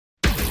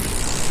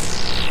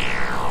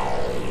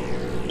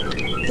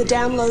The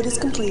download is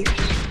complete.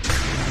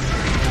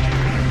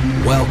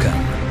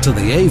 Welcome to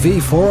the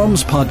AV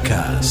Forums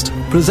podcast,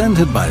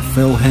 presented by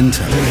Phil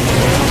Hinton.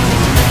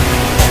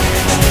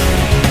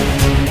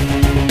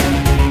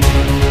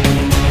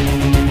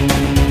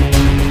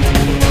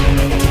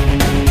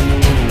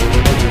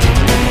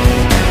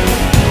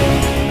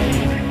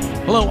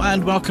 Hello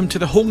and welcome to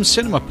the Home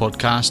Cinema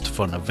podcast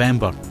for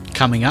November.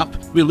 Coming up,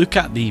 we look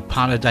at the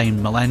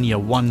Paradigm Millennia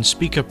 1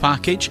 speaker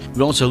package,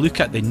 we also look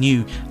at the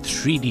new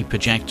 3D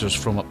projectors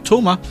from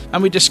Optoma,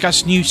 and we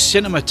discuss new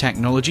cinema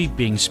technology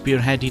being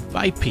spearheaded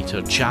by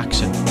Peter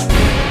Jackson.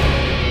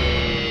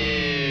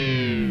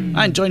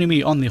 And joining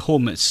me on the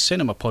Home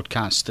Cinema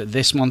podcast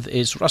this month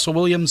is Russell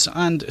Williams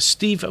and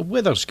Steve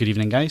Withers. Good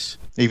evening, guys.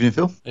 Evening,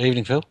 Phil.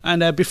 Evening, Phil.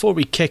 And before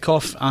we kick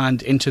off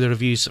and into the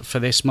reviews for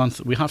this month,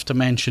 we have to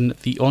mention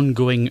the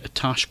ongoing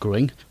tash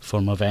growing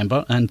for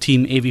November, and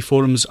Team AV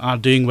Forums are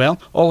doing well.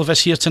 All of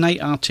us here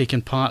tonight are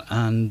taking part,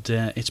 and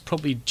it's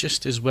probably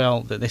just as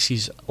well that this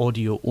is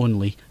audio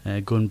only,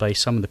 going by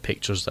some of the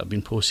pictures that have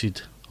been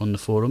posted on the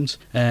forums.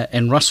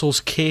 In Russell's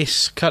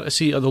case,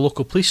 courtesy of the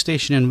local police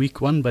station in week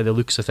one, by the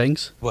looks of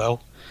things.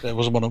 Well, it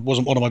wasn't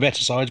one of my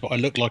better sides, but I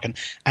look like an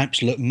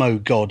absolute mo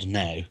god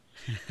now.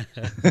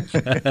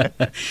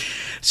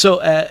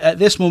 So at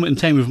this moment in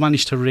time, we've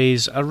managed to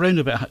raise around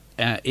about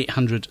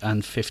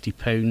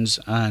 £850,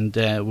 and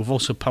we've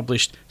also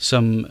published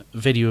some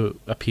video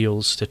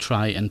appeals to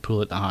try and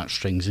pull at the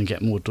heartstrings and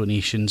get more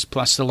donations,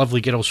 plus the lovely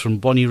girls from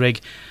Bonnie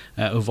Rig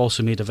who've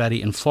also made a very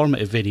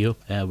informative video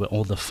with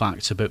all the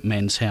facts about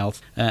men's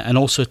health, and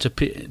also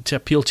to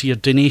appeal to your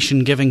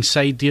donation giving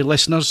side, dear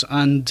listeners.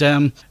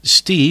 And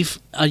Steve,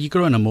 are you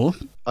growing a mo?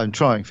 I'm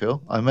trying,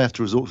 Phil. I may have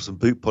to resort to some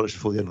boot polish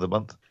before the end of the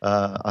month.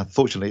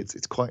 Unfortunately,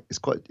 it's quite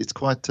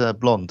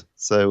blonde.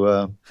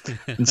 So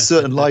in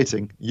certain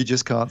lighting, you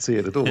just can't see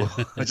it at all.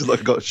 I just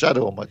I've got a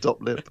shadow on my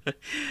top lip.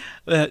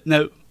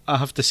 Now, I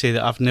have to say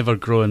that I've never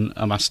grown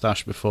a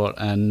moustache before,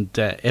 and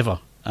ever.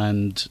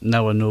 And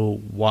now I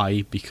know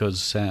why,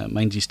 because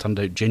mine's just turned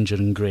out ginger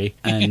and grey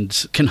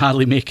and can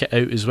hardly make it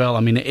out as well. I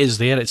mean, it is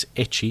there, it's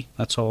itchy,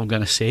 that's all I'm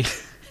going to say.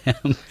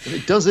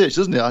 It does itch,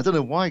 doesn't it? I don't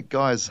know why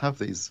guys have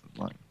these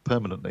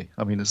permanently.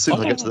 I mean, as soon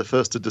as I get to the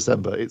 1st of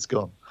December, it's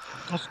gone.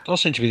 I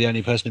seem to be the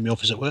only person in my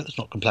office at work that's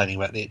not complaining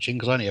about the itching,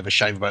 because I only ever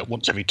shave about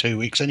once every 2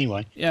 weeks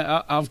anyway.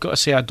 Yeah, I've got to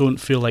say, I don't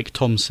feel like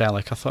Tom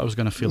Selleck. I thought I was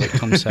going to feel like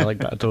Tom Selleck,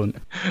 but I don't.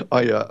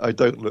 I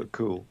don't look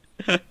cool.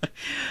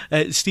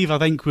 Steve, I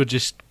think we're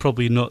just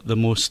probably not the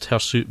most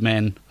hirsute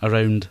men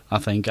around. I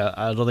think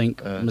I don't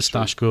think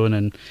moustache growing,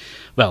 and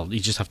well, you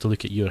just have to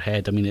look at your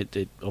head. I mean,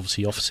 it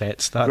obviously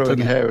offsets that. Growing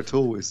hair at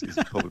all is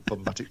probably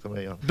problematic for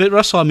me. But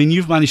Russell, I mean,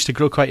 you've managed to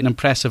grow quite an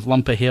impressive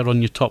lump of hair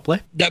on your top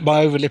lip. That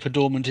my overlip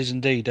adornment is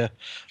indeed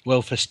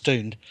well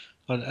festooned.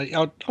 I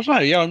don't know.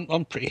 Yeah,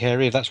 I'm pretty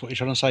hairy. If that's what you're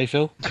trying to say,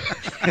 Phil.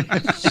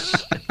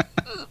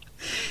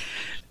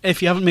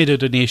 If you haven't made a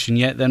donation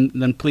yet,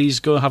 then please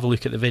go have a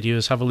look at the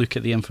videos, have a look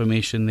at the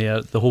information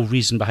there. The whole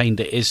reason behind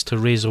it is to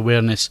raise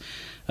awareness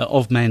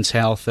of men's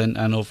health and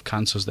of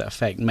cancers that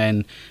affect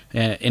men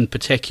in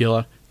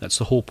particular. That's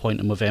the whole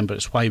point of November.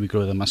 It's why we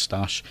grow the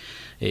moustache.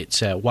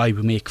 It's why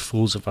we make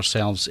fools of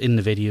ourselves in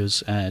the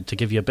videos, to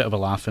give you a bit of a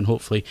laugh, and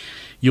hopefully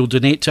you'll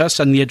donate to us.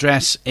 And the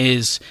address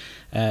is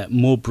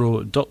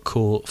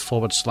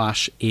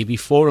mobro.co/AV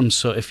Forums.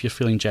 So if you're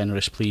feeling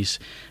generous, please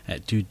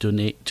do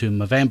donate to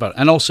November.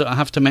 And also, I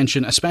have to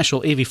mention a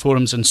special AV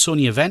Forums and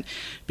Sony event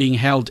being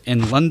held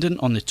in London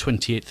on the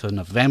 28th of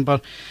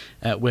November,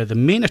 where the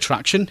main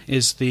attraction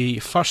is the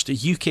first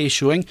UK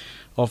showing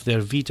of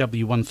their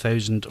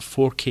VW1000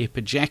 4K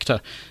projector,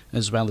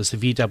 as well as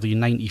the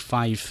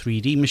VW95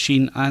 3D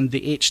machine and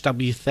the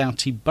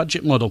HW30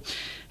 budget model.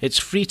 It's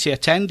free to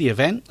attend the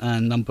event,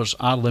 and numbers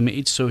are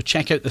limited, so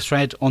check out the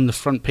thread on the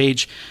front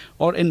page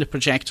or in the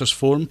projectors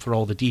forum for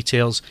all the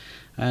details,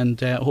 and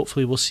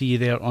hopefully we'll see you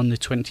there on the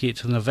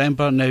 28th of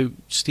November. Now,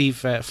 Steve,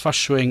 first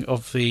showing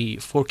of the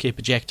 4K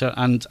projector,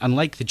 and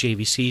unlike the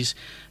JVCs,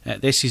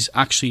 this is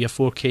actually a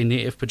 4K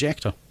native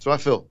projector. So I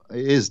feel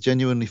it is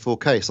genuinely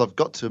 4K. So I've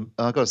got to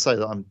say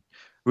that I'm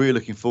really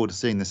looking forward to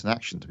seeing this in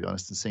action, to be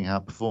honest, and seeing how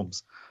it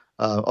performs.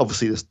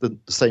 Obviously, the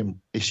same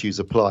issues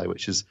apply,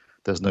 which is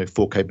there's no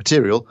 4K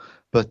material.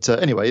 But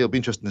anyway, it'll be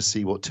interesting to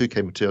see what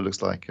 2K material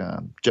looks like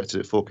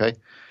projected at 4K.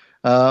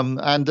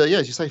 And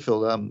as you say,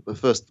 Phil, I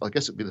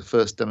guess it'll be the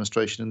first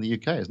demonstration in the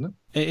UK, isn't it?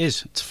 It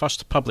is. It's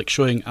first public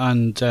showing,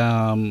 and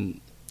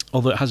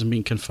although it hasn't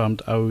been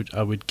confirmed,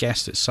 I would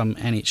guess that some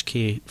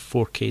NHK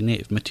 4K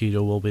native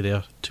material will be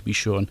there to be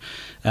shown.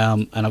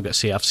 And I've got to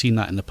say, I've seen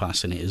that in the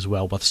past, and it is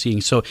well worth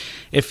seeing. So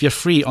if you're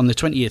free on the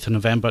 28th of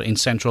November in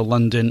central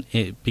London,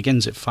 it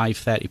begins at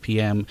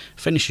 5:30pm,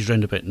 finishes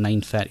around about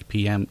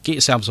 9:30pm. Get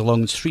yourselves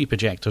along. There's 3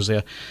 projectors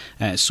there.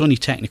 Sony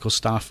technical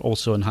staff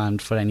also on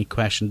hand for any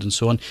questions and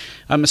so on.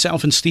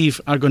 Myself and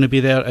Steve are going to be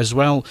there as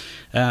well,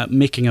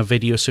 making a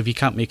video. So if you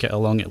can't make it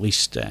along, at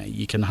least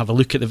you can have a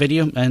look at the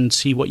video and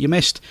see what you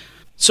missed.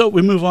 So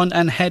we move on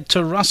and head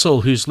to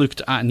Russell, who's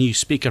looked at a new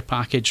speaker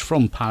package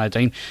from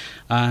Paradigm,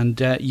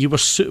 and you were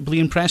suitably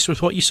impressed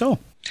with what you saw.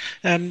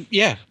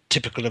 Yeah,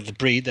 typical of the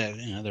breed. They're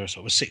a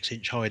sort of a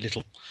 6-inch high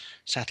little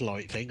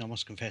satellite thing. I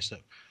must confess that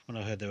when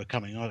I heard they were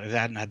coming, if they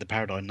hadn't had the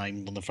Paradigm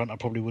name on the front, I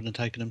probably wouldn't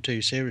have taken them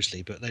too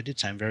seriously, but they did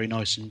sound very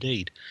nice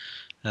indeed.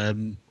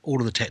 All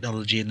of the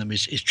technology in them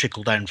is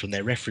trickled down from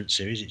their reference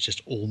series. It's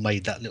just all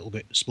made that little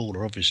bit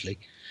smaller, obviously.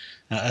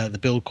 The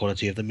build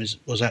quality of them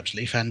was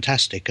absolutely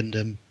fantastic,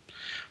 and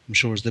I'm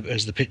sure as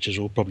the pictures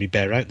will probably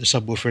bear out, the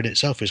subwoofer in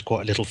itself is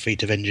quite a little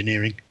feat of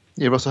engineering.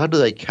 Yeah, Russell, how do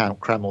they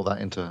cram all that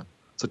into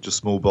such a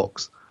small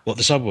box? What,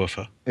 the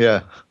subwoofer?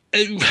 Yeah.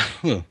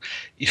 Well,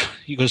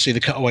 you've got to see the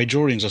cutaway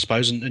drawings, I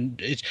suppose,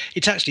 and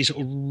it's actually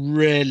sort of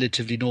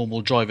relatively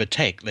normal driver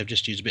tech. They've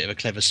just used a bit of a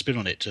clever spin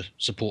on it to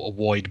support a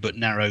wide but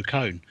narrow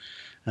cone,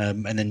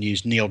 and then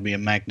used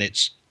neodymium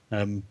magnets,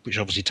 which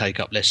obviously take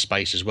up less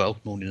space as well.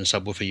 Normally in a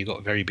subwoofer you've got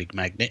a very big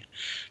magnet,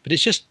 but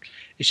it's just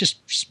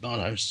I don't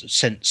know,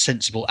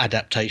 sensible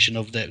adaptation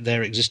of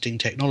their existing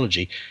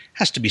technology.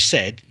 Has to be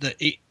said that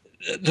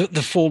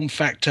the form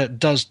factor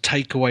does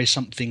take away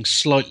something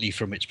slightly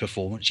from its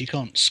performance. You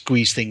can't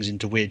squeeze things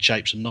into weird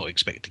shapes and not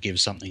expect to give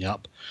something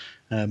up.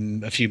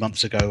 A few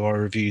months ago, I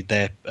reviewed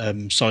their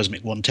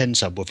Seismic 110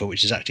 subwoofer,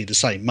 which is actually the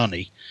same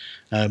money,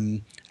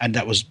 and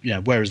that was,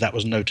 whereas that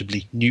was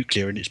notably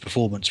nuclear in its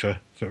performance for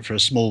a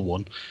small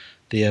one,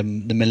 the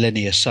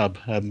Millennia sub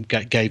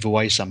gave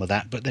away some of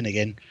that. But then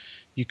again,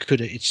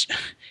 it's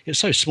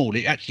so small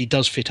it actually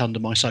does fit under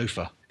my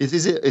sofa.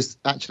 It's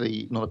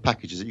actually not a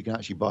package, is it? You can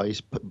actually buy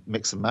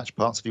mix and match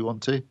parts if you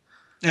want to.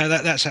 Yeah,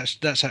 that's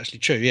actually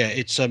true. Yeah,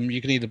 it's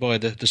you can either buy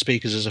the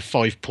speakers as a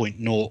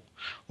 5.0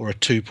 or a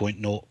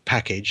 2.0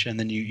 package, and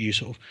then you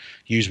sort of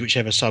use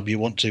whichever sub you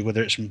want to,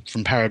 whether it's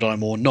from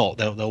Paradigm or not.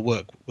 They'll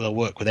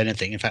work with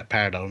anything. In fact,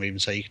 Paradigm will even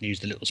say you can use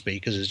the little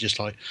speakers as just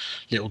like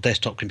little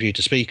desktop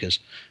computer speakers.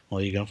 Well,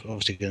 you're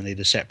obviously going to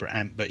need a separate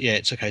amp, but yeah,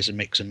 it's a case of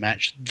mix and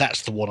match.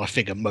 That's the one I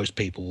figure most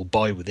people will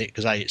buy with it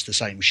because it's the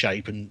same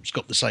shape and it's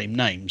got the same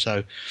name,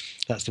 so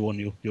that's the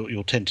one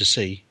you'll tend to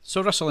see.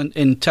 So Russell,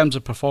 in terms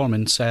of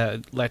performance,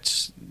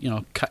 let's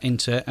cut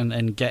into it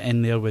and get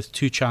in there with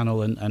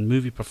 2-channel and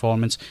movie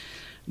performance.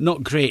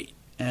 Not great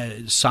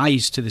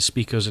size to the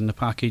speakers in the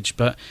package,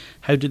 but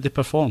how did they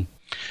perform?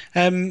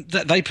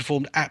 They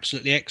performed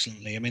absolutely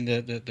excellently. I mean,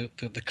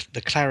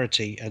 the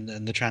clarity and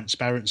the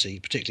transparency,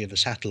 particularly of the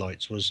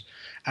satellites, was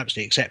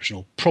absolutely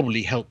exceptional.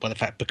 Probably helped by the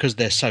fact because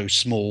they're so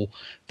small,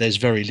 there's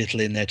very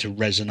little in there to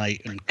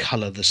resonate and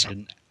colour the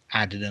sound,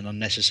 add in an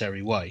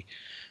unnecessary way.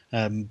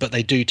 But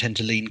they do tend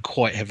to lean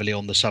quite heavily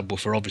on the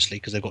subwoofer, obviously,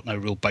 because they've got no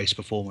real bass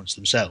performance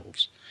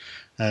themselves.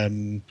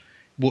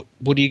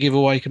 What do you give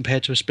away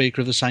compared to a speaker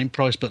of the same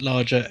price but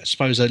larger? I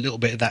suppose a little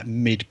bit of that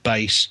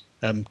mid-bass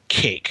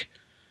kick.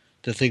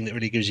 The thing that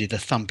really gives you the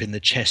thump in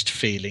the chest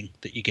feeling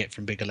that you get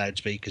from bigger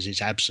loudspeakers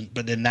is absent.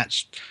 But then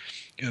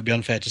it would be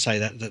unfair to say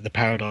that the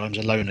Paradigms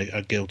alone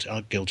are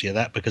guilty of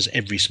that, because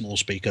every small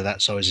speaker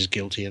that size is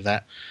guilty of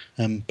that.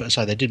 But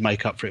so they did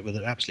make up for it with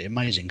an absolutely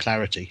amazing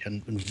clarity,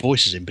 and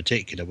voices in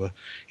particular were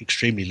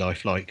extremely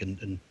lifelike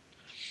and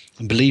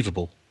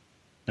believable.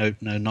 No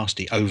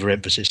nasty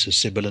overemphasis of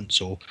sibilance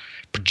or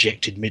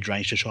projected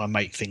mid-range to try and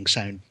make things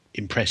sound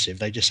impressive.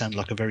 They just sound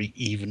like a very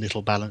even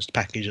little balanced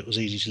package that was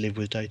easy to live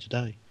with day to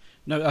day.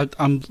 Now,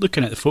 I'm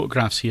looking at the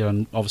photographs here,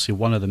 and obviously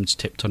one of them's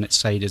tipped on its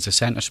side as a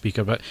centre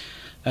speaker, but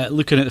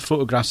looking at the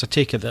photographs, I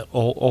take it that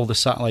all the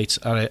satellites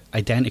are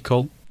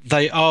identical.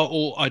 They are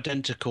all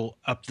identical.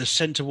 The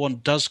centre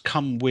one does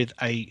come with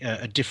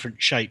a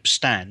different shape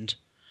stand,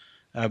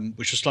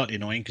 which was slightly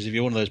annoying, because if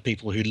you're one of those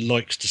people who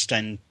likes to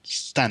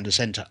stand the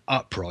centre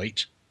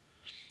upright,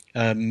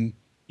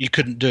 you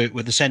couldn't do it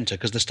with the centre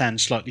because the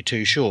stand's slightly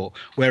too short,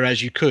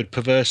 whereas you could,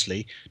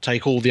 perversely,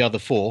 take all the other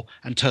 4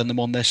 and turn them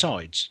on their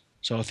sides.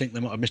 So I think they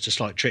might have missed a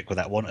slight trick with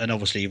that one. And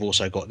obviously you've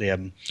also got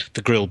the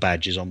grill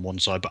badges on one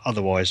side, but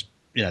otherwise,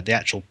 the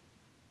actual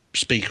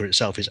speaker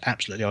itself is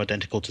absolutely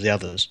identical to the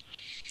others.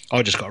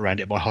 I just got around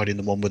it by hiding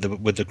the one with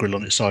the grill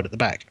on its side at the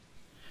back.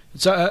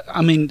 So,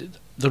 I mean,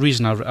 the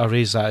reason I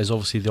raise that is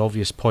obviously the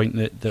obvious point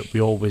that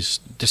we always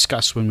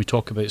discuss when we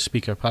talk about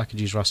speaker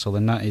packages, Russell,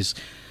 and that is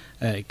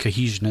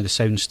cohesion of the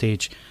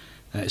soundstage,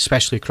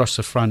 especially across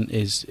the front,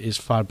 is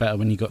far better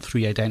when you've got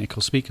 3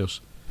 identical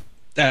speakers.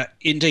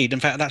 Indeed. In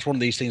fact, that's one of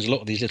these things a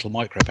lot of these little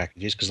micro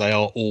packages, because they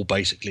are all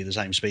basically the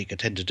same speaker,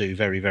 tend to do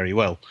very, very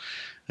well.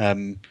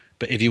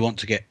 But if you want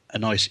to get a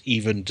nice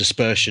even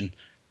dispersion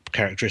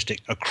characteristic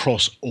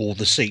across all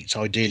the seats,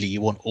 ideally you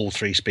want all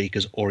 3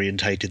 speakers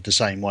orientated the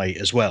same way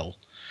as well.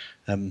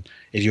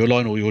 If you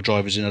align all your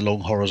drivers in a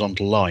long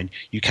horizontal line,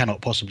 you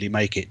cannot possibly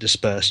make it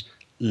disperse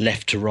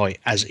left to right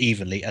as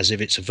evenly as if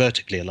it's a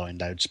vertically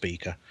aligned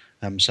loudspeaker.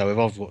 So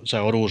I'd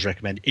always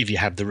recommend, if you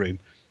have the room,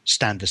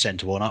 stand the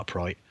centre one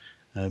upright.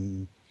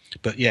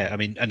 But yeah, I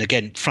mean, and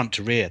again, front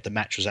to rear, the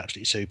match was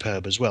absolutely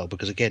superb as well,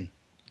 because again,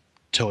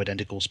 2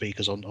 identical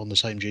speakers on the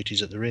same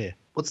duties at the rear.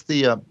 What's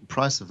the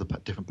price of the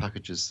different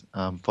packages,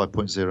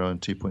 5.0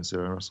 and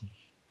 2.0, Russell?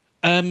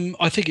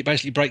 I think it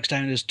basically breaks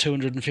down as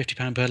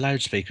 £250 per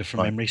loudspeaker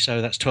from memory,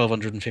 so that's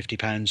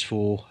 £1,250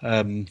 for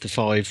the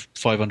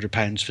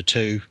 £500 for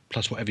two,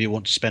 plus whatever you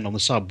want to spend on the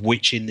sub,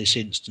 which in this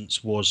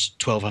instance was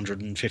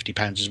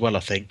 £1,250 as well, I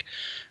think.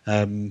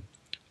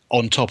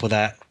 On top of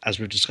that, as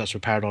we've discussed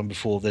with Paradigm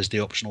before, there's the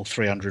optional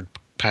 £300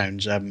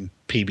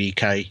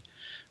 PBK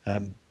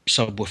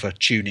subwoofer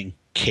tuning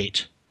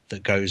kit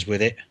that goes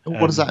with it.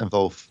 What does that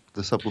involve,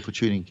 the subwoofer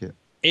tuning kit?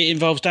 It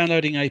involves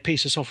downloading a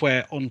piece of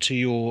software onto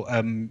your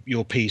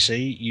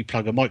PC. You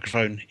plug a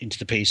microphone into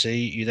the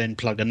PC. You then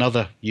plug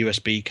another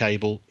USB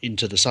cable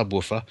into the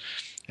subwoofer,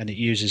 and it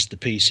uses the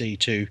PC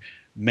to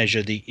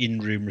measure the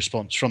in-room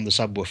response from the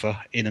subwoofer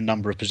in a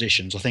number of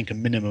positions. I think a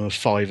minimum of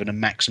 5 and a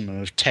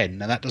maximum of 10.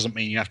 Now, that doesn't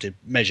mean you have to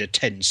measure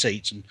 10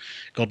 seats, and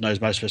God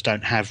knows most of us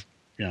don't have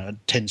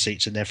 10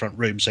 seats in their front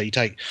room. So you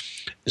take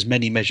as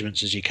many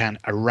measurements as you can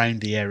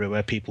around the area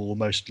where people will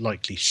most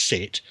likely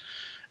sit.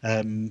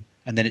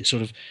 And then it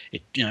sort of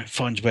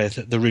finds where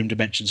the room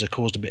dimensions have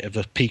caused a bit of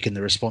a peak in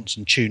the response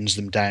and tunes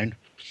them down.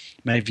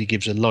 Maybe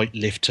gives a light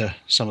lift to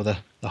some of the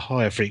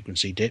higher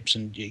frequency dips,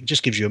 and it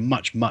just gives you a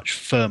much, much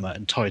firmer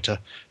and tighter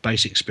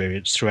bass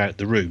experience throughout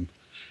the room.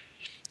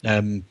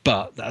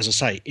 But as I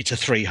say, it's a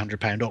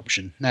 £300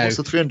 option. Now, what's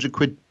the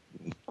 £300?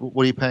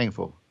 What are you paying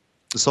for?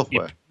 The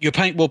software? You're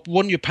paying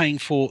you're paying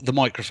for the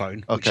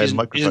microphone, which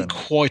isn't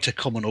quite a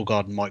common or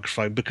garden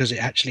microphone, because it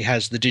actually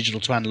has the digital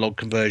to analog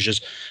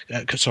converters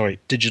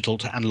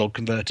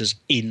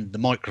in the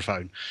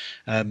microphone.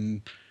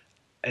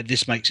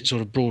 This makes it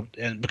sort of broad,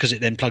 and because it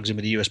then plugs in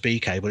with a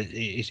USB cable,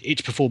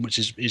 its performance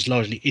is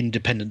largely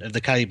independent of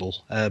the cable.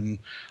 I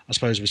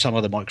suppose with some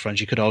other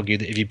microphones, you could argue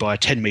that if you buy a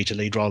 10-meter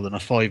lead rather than a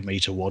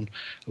 5-meter one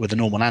with a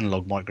normal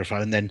analog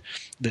microphone, then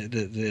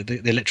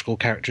the electrical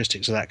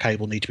characteristics of that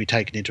cable need to be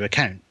taken into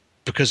account.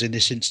 Because in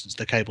this instance,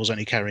 the cable's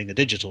only carrying a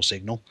digital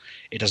signal,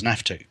 it doesn't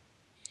have to.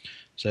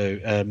 So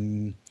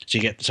basically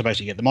you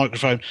get the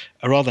microphone,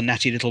 a rather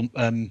natty little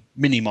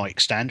mini mic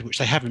stand, which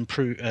they have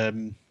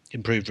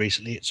improved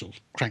recently. It sort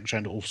of cranks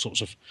around at all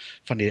sorts of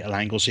funny little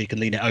angles, so you can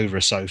lean it over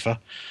a sofa.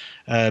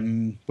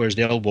 Whereas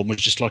the old one was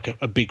just like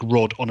a big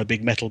rod on a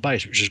big metal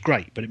base, which was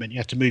great, but it meant you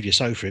had to move your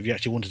sofa if you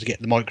actually wanted to get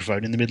the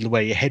microphone in the middle of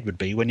where your head would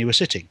be when you were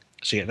sitting.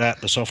 So you get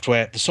that. The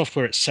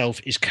software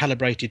itself is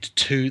calibrated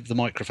to the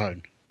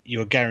microphone. You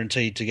are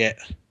guaranteed to get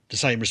the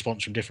same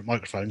response from different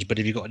microphones, but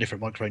if you've got a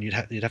different microphone, you'd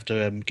have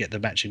to get the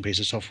matching piece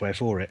of software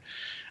for it,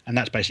 and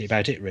that's basically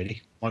about it, really.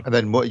 And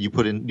then what you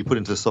put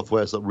into the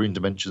software, so room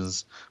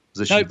dimensions,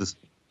 position.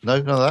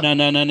 Nope.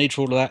 No need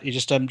for all of that. You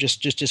just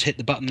hit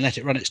the button and let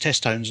it run its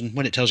test tones, and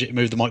when it tells you to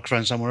move the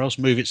microphone somewhere else,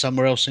 move it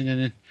somewhere else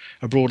in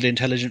a broadly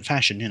intelligent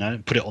fashion.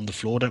 Put it on the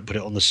floor, don't put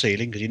it on the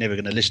ceiling, because you're never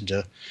going to listen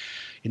to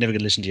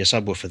your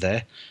subwoofer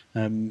there.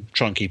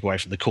 Try and keep away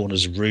from the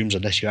corners of rooms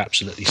unless you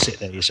absolutely sit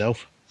there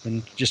yourself.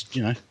 And just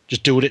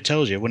do what it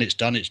tells you. When it's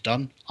done, it's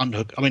done.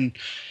 Unhook. I mean,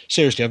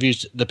 seriously, I've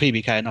used the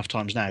PBK enough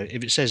times now.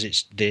 If it says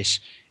it's this,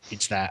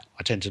 it's that.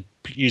 I tend to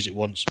use it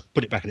once,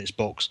 put it back in its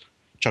box,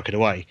 chuck it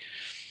away.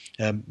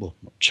 Well,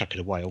 not chuck it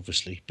away,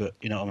 obviously, but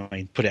you know what I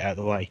mean. Put it out of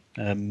the way.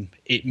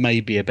 It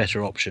may be a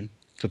better option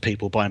for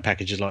people buying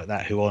packages like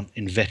that who aren't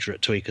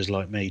inveterate tweakers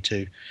like me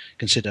to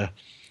consider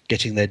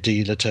getting their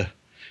dealer to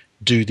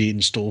do the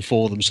install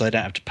for them, so they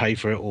don't have to pay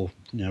for it or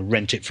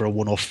rent it for a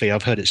one-off fee.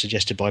 I've heard it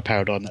suggested by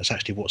Paradigm that's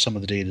actually what some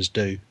of the dealers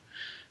do,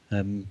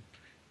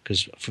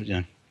 because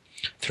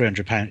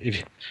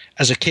 £300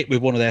 as a kit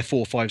with one of their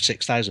 £4,000,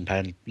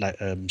 £5,000,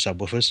 £6,000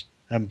 subwoofers,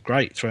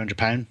 great.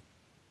 £300,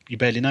 you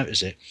barely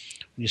notice it.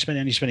 When you're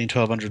only spending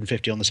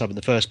 £1,250 on the sub in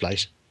the first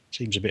place,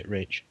 seems a bit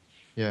rich.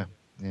 Yeah.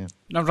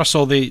 Now,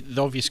 Russell, the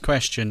obvious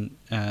question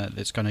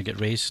that's going to get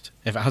raised,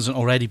 if it hasn't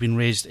already been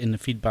raised in the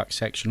feedback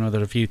section or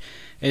the review,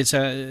 is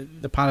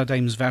the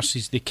Paradigms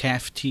versus the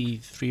KEF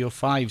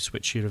T305s,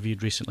 which you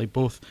reviewed recently,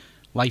 both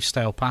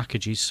lifestyle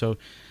packages. So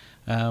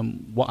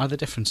what are the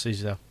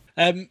differences there?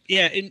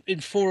 In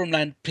forum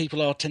land,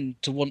 people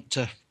tend to want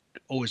to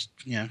always,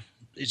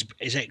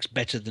 is X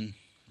better than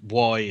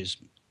Y, is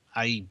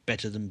A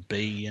better than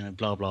B,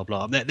 blah blah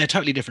blah. They're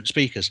totally different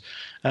speakers.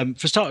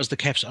 For starters, the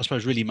KEFs, I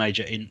suppose, really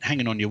major in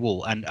hanging on your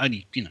wall and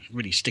only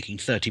really sticking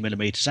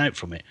 30mm out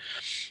from it.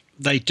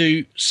 They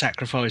do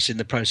sacrifice in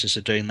the process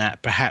of doing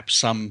that perhaps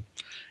some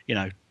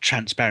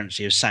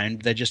transparency of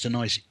sound. They're just a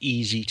nice,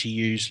 easy to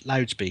use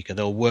loudspeaker.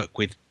 They'll work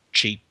with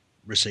cheap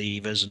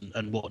receivers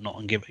and whatnot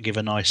and give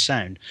a nice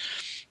sound.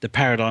 The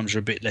Paradigms are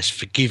a bit less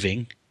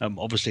forgiving.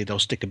 Obviously, they'll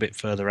stick a bit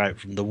further out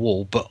from the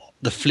wall. But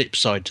the flip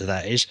side to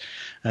that is,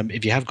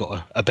 if you have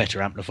got a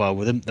better amplifier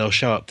with them, they'll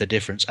show up the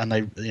difference, and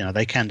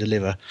they can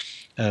deliver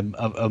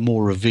a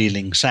more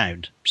revealing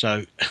sound.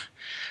 So,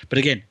 but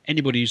again,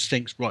 anybody who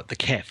thinks, right, the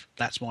KEF,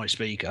 that's my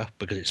speaker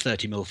because it's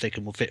 30mm thick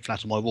and will fit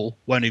flat on my wall,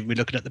 won't even be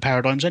looking at the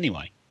Paradigms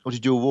anyway. What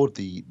did you award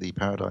the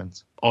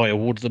Paradigms? I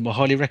awarded them a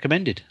highly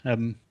recommended.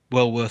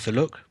 Well worth a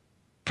look.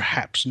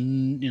 Perhaps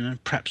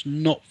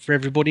not for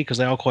everybody because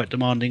they are quite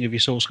demanding of your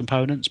source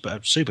components,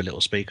 but a super little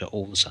speaker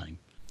all the same.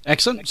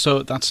 Excellent.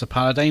 So that's the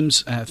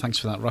Paradigms. Thanks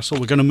for that, Russell.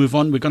 We're going to move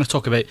on. We're going to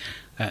talk about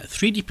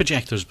 3D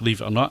projectors, believe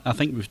it or not. I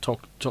think we've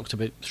talked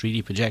about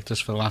 3D projectors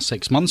for the last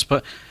 6 months,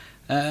 but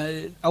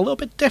a little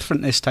bit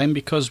different this time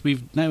because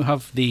we now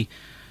have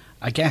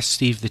I guess,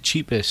 Steve, the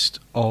cheapest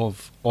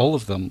of all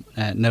of them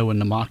now in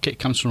the market. It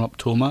comes from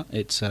Optoma.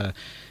 It's a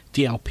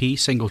DLP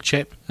single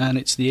chip, and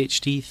it's the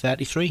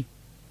HD33.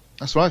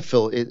 That's right,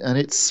 Phil.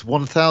 It's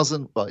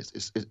 1,000. Well, its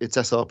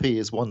SRP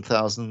is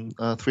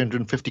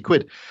 1,350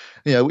 quid,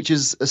 which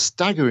is a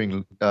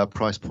staggering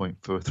price point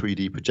for a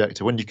 3D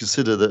projector. When you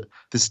consider that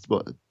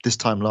this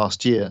time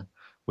last year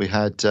we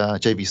had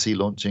JVC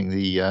launching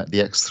the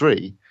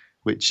X3,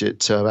 which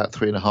at about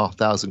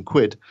 3,500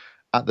 quid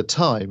at the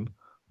time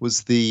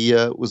was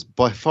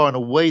by far and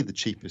away the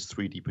cheapest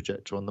 3D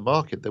projector on the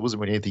market. There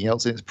wasn't really anything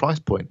else in its price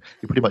point.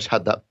 You pretty much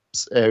had that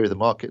area of the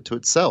market to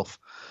itself.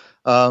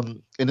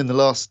 And in the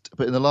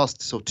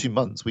last sort of 2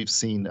 months, we've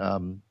seen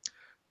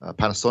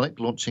Panasonic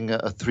launching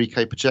a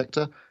 3K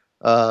projector.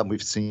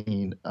 We've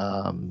seen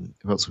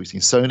who else? We've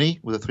seen Sony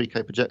with a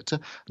 3K projector.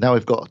 Now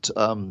we've got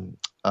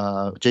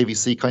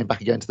JVC coming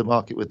back again to the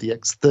market with the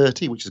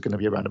X30, which is going to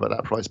be around about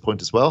that price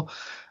point as well.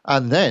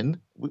 And then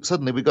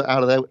suddenly we got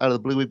out of the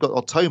blue, we've got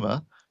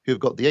Optoma, who've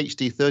got the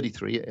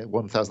HD33 at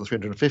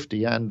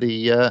 1,350 and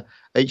the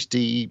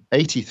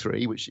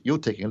HD83, which you're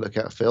taking a look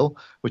at, Phil,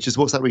 which is,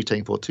 what's that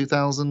retailing for?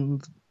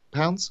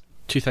 £2,000?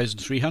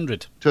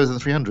 2,300.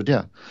 2,300,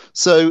 yeah.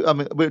 So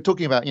we're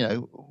talking about,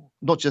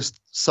 not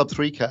just sub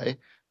 3K,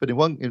 but in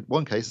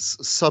one case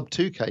sub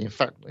 2K. In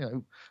fact,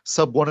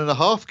 sub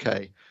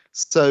 1.5K.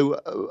 So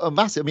a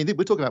massive. I mean,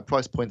 we're talking about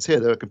price points here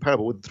that are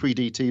comparable with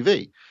 3D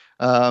TV,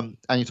 and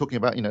you're talking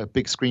about a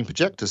big screen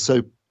projector.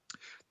 So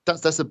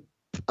that's a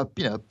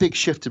big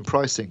shift in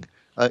pricing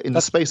in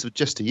the space of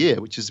just a year,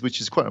 which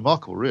is quite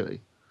remarkable,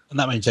 really. And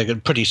that means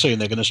pretty soon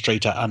they're going to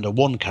street out under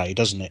 1K,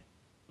 doesn't it?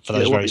 For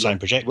those very same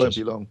projectors.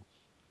 It won't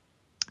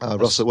be long.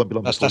 Russell, it won't be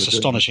long. That's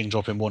astonishing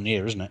drop in 1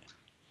 year, isn't it?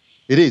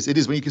 It is.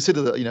 When you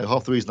consider that,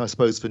 half the reason, I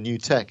suppose, for new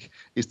tech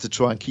is to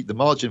try and keep the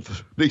margin for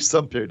at least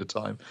some period of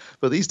time.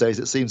 But these days,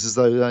 it seems as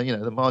though,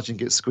 the margin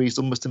gets squeezed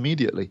almost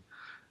immediately.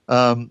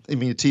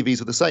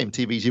 TVs are the same.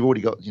 TVs, you've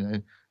already got,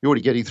 you're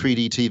already getting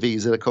 3D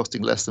TVs that are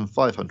costing less than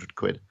 500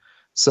 quid.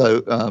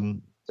 So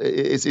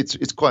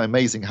it's quite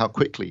amazing how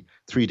quickly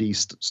 3D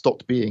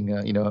stopped being,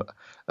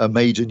 a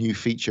major new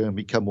feature and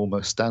become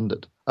almost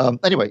standard.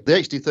 Anyway, the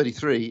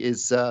HD33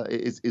 is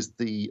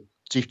the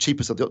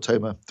cheapest of the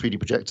Optoma 3D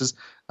projectors.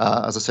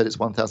 As I said, it's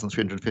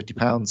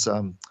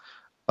 £1,350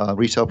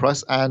 retail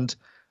price. And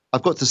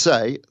I've got to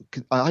say,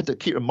 I had to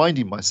keep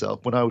reminding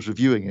myself when I was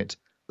reviewing it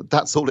that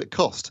that's all it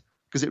cost,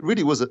 because it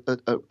really was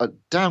a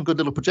damn good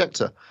little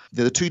projector.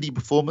 The 2D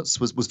performance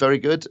was very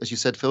good. As you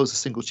said, Phil, it's a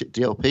single chip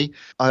DLP.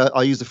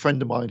 I used a friend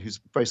of mine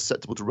who's very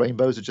susceptible to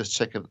rainbows to just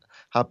check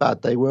how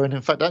bad they were. And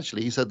in fact,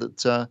 actually, he said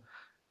that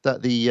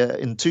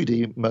in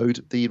 2D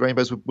mode, the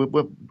rainbows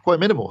were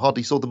quite minimal,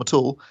 hardly saw them at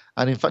all.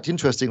 And in fact,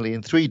 interestingly,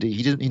 in 3D,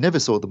 he never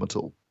saw them at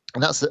all.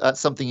 And that's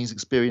something he's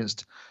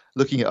experienced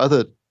looking at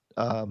other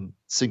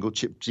single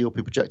chip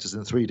DLP projectors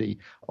in 3D.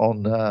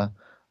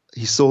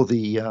 He saw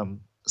the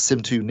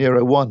Sim2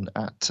 Nero 1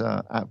 at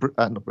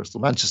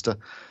Bristol, Manchester,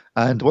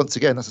 and once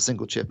again that's a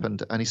single chip,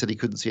 and he said he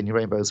couldn't see any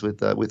rainbows with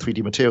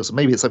 3D materials. So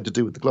maybe it's something to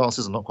do with the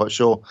glasses. I'm not quite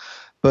sure,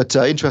 but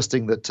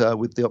interesting that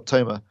with the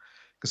Optoma,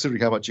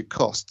 considering how much it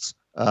costs,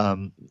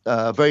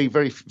 very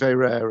very very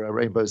rare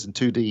rainbows in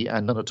 2D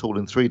and none at all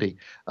in 3D.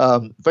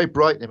 Very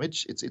bright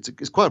image.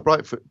 It's quite a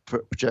bright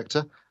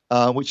projector.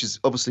 Which is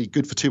obviously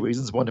good for two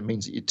reasons. One, it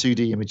means that your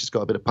 2D image has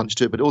got a bit of punch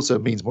to it, but it also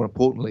means, more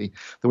importantly,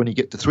 that when you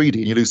get to 3D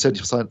and you lose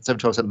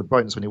 75% of the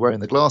brightness when you're wearing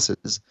the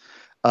glasses,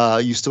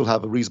 you still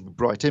have a reasonably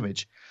bright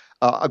image.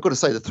 I've got to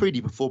say the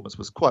 3D performance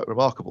was quite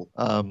remarkable.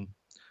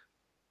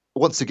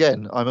 Once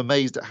again, I'm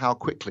amazed at how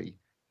quickly,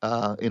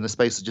 in the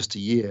space of just a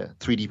year,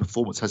 3D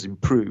performance has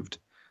improved.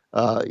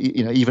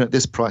 Even at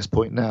this price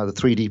point now, the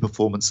 3D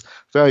performance,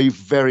 very,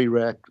 very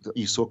rare that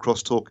you saw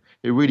crosstalk.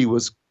 It really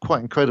was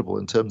quite incredible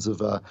in terms of,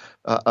 the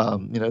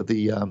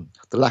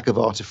lack of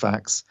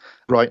artifacts,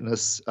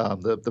 brightness,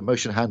 the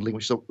motion handling,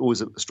 which is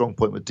always a strong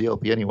point with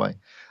DLP anyway.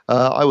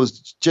 I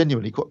was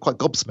genuinely quite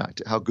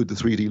gobsmacked at how good the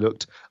 3D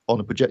looked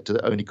on a projector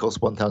that only cost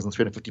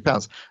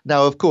 £1,350.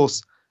 Now, of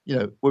course,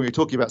 when we're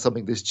talking about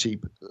something this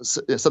cheap,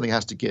 something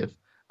has to give.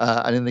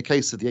 And in the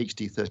case of the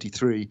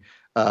HD33,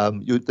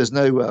 there's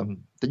no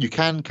that you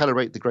can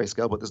calibrate the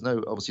grayscale, but there's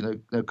obviously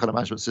no color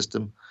management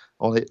system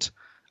on it.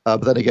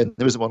 But then again,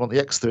 there isn't one on the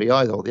X3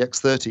 either, or the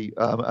X30,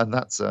 and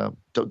that's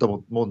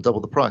more than double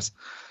the price.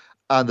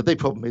 And the big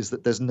problem is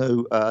that there's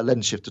no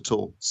lens shift at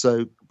all.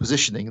 So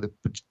positioning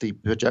the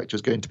projector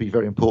is going to be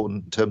very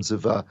important in terms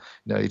of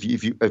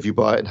if you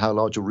buy it and how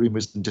large your room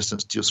is in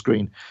distance to your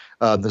screen.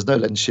 There's no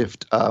lens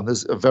shift.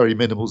 There's a very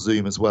minimal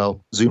zoom as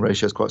well. Zoom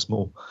ratio is quite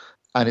small,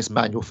 and it's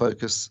manual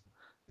focus.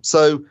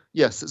 So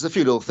yes, there's a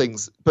few little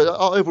things, but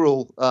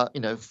overall,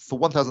 for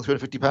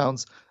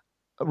 £1,350,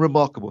 a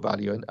remarkable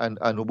value and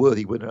a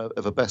worthy winner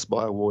of a Best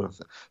Buy award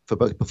for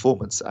both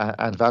performance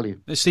and value.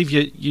 Steve,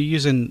 you're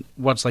using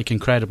words like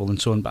incredible and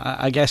so on, but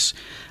I guess,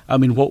 I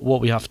mean, what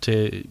we have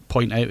to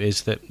point out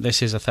is that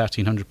this is a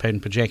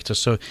 £1,300 projector,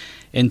 so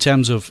in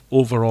terms of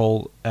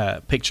overall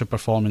picture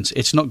performance,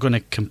 it's not going to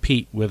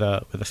compete with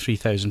a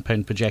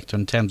 £3,000 projector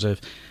in terms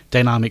of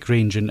dynamic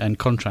range and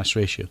contrast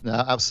ratio.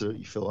 No,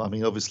 absolutely, Phil. I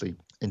mean, obviously,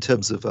 in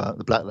terms of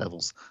the black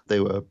levels, they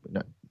were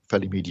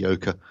fairly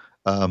mediocre.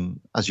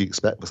 As you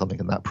expect for something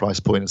in that price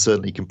point, and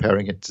certainly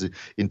comparing it to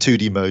in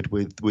 2D mode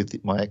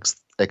with my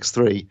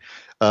X3,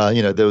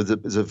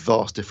 there's a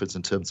vast difference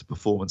in terms of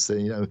performance.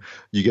 There,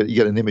 you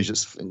get an image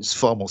that's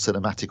far more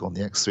cinematic on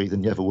the X3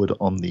 than you ever would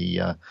on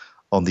the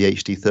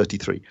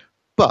HD33.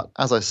 But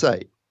as I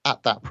say,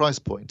 at that price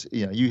point,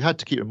 you had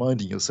to keep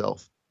reminding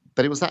yourself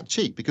that it was that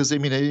cheap, because I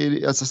mean,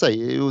 as I say,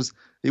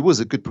 it was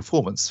a good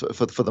performance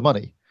for the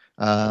money,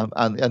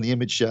 and the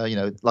image,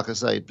 like I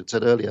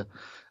said earlier.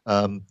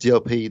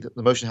 DLP,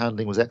 the motion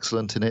handling was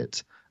excellent in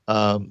it.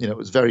 It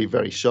was very,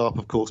 very sharp,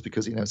 of course,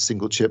 because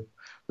single chip.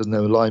 There's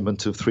no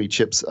alignment of 3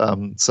 chips.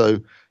 So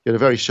you had a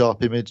very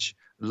sharp image,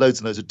 loads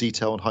and loads of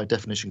detail and high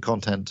definition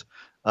content.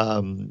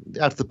 Out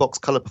of the box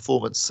color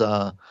performance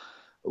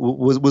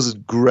was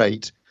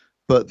great,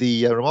 but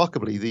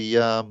remarkably the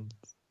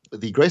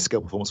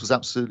grayscale performance was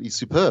absolutely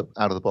superb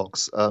out of the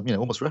box.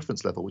 Almost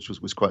reference level, which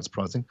was quite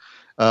surprising.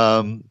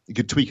 You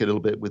could tweak it a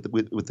little bit with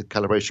the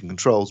calibration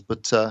controls,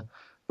 but a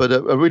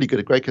really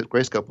good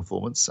grayscale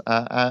performance,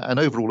 and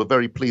overall a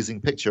very pleasing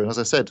picture. And as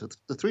I said,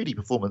 the 3D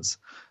performance,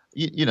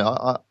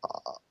 I'm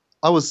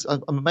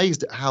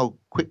amazed at how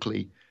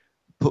quickly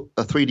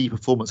a 3D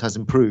performance has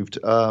improved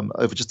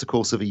over just the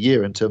course of a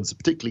year in terms of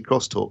particularly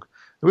crosstalk.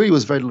 There really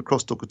was very little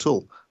crosstalk at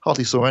all,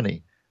 hardly saw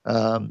any.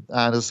 And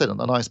as I said, a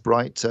nice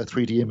bright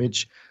 3D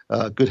image,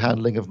 good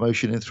handling of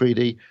motion in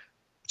 3D,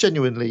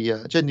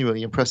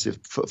 genuinely impressive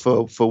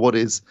for what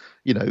is,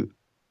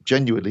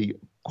 genuinely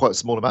quite a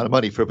small amount of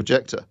money for a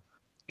projector.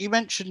 You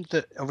mentioned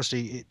that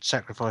obviously it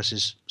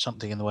sacrifices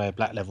something in the way of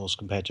black levels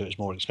compared to its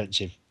more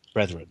expensive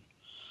brethren.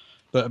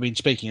 But I mean,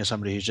 speaking as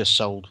somebody who's just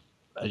sold,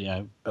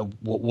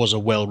 what was a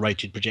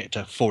well-rated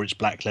projector for its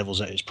black levels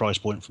at its price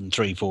point from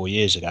 3-4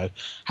 years ago,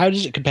 how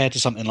does it compare to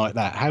something like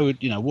that? How would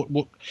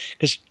what?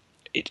 Because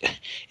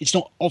it's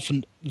not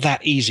often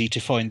that easy to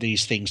find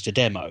these things to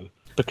demo.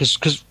 Because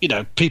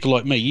people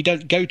like me, you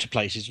don't go to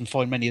places and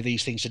find many of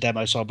these things to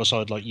demo side by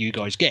side like you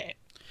guys get.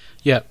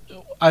 Yeah,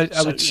 I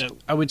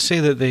would say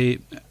that the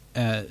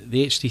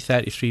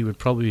HD33 would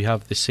probably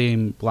have the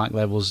same black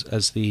levels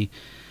as the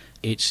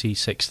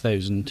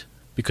HC6000,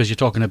 because you're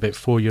talking about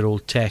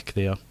 4-year-old tech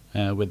there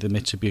with the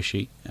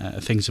Mitsubishi.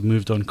 Things have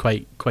moved on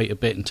quite a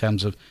bit in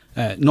terms of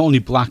not only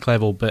black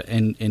level, but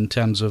in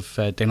terms of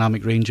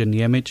dynamic range in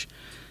the image.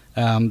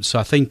 So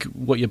I think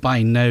what you're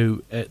buying now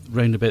at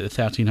round about the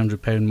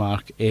 £1,300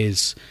 mark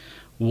is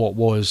what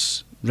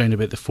was round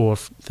about the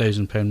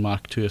 £4,000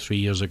 mark 2 or 3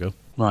 years ago.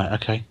 Right,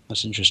 okay,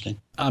 that's interesting.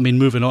 I mean,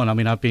 moving on,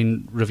 I've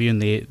been reviewing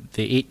the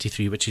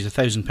 83, which is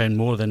 £1,000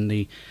 more than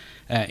the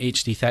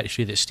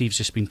HD33 that Steve's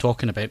just been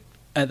talking about.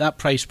 At that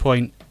price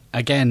point,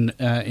 again,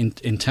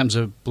 in terms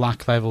of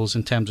black levels,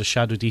 in terms of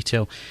shadow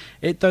detail,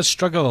 it does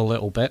struggle a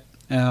little bit.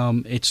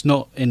 It's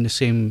not in the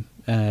same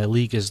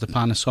league as the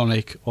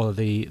Panasonic or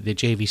the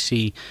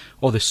JVC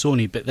or the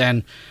Sony, but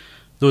then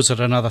those are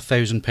another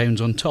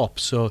 £1,000 on top.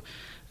 So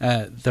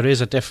there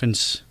is a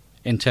difference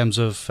in terms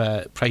of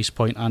price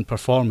point and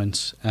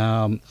performance.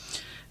 The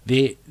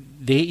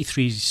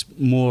 83 is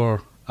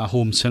more a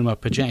home cinema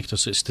projector,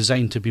 so it's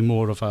designed to be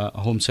more of a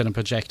home cinema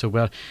projector,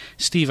 where,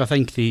 Steve, I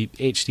think the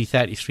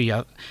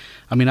HD33,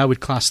 I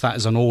would class that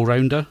as an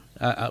all-rounder.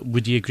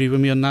 Would you agree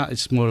with me on that?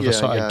 It's more of a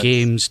sort of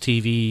games,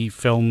 TV,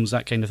 films,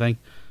 that kind of thing?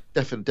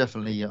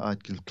 Definitely, I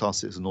can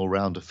class it as an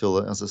all-rounder,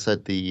 Phil. As I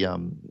said, the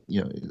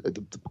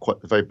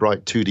quite a very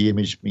bright 2D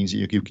image means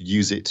you could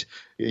use it.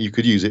 You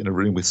could use it in a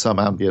room with some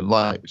ambient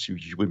light, which you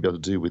wouldn't be able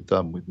to do with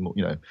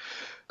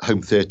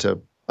home theatre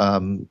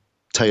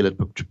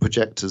tailored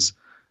projectors.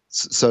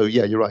 So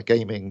yeah, you're right.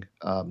 Gaming,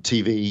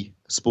 TV,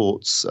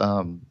 sports,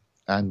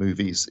 and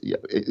movies. Yeah,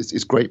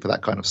 it's great for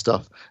that kind of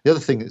stuff. The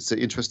other thing that's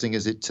interesting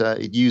is it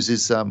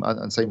uses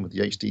and same with the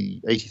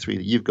HD83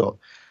 that you've got.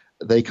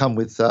 They come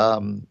with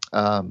an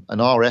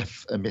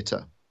RF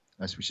emitter,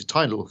 which is a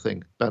tiny little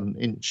thing, about an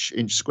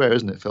inch square,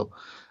 isn't it, Phil?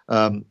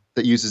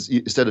 That uses,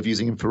 instead of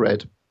using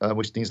infrared,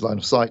 which needs line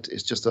of sight,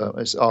 it's just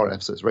it's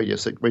RF, so it's radio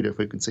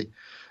frequency.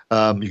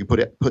 You can put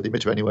the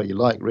emitter anywhere you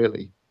like,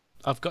 really.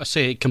 I've got to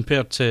say,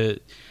 compared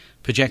to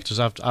projectors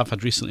I've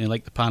had recently,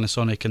 like the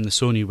Panasonic and the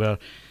Sony, where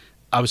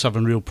I was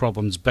having real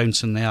problems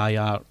bouncing the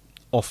IR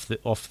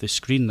off the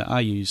screen that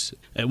I use.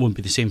 It won't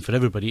be the same for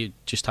everybody. It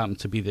just happened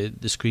to be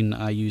the screen that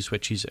I use,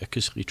 which is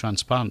acoustically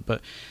transparent. But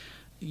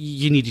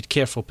you needed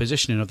careful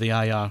positioning of the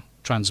IR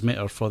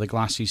transmitter for the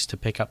glasses to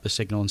pick up the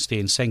signal and stay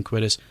in sync.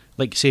 Whereas,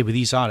 like you say, with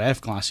these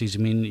RF glasses,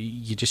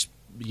 you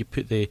you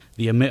put the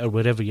emitter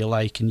wherever you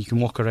like, and you can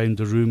walk around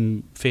the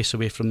room, face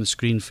away from the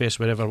screen, face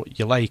wherever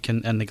you like,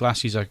 and the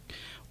glasses are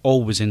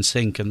always in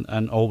sync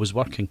and always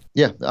working.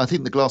 Yeah, I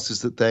think the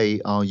glasses that they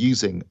are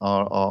using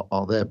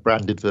are their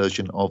branded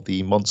version of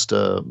the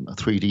Monster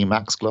 3D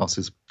Max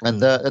glasses,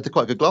 and they're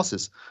quite good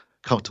glasses,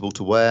 comfortable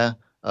to wear.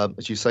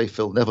 As you say,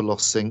 Phil, never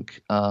lost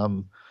sync.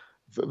 Not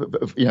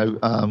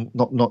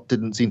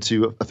didn't seem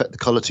to affect the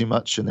color too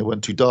much, and they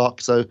weren't too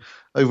dark. So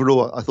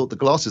overall, I thought the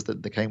glasses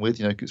that they came with,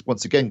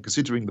 once again,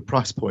 considering the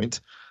price point,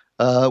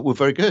 were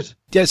very good.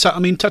 Yeah, so I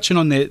mean, touching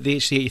on the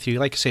HD83,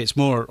 like I say, it's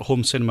more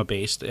home cinema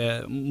based,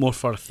 more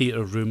for a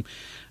theatre room.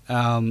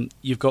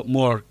 You've got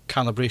more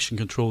calibration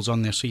controls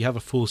on there, so you have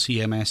a full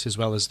CMS as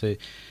well as the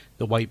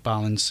white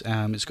balance.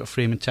 It's got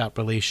frame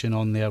interpolation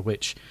on there,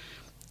 which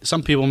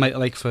some people might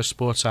like for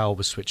sports. I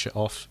always switch it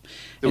off.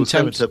 There was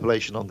frame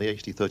interpolation on the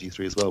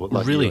HD33 as well,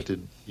 but really? I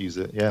didn't use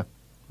it. Yeah.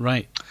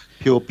 Right.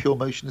 Pure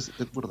motion, is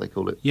it? What do they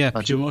call it? Yeah,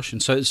 Magic? Pure motion.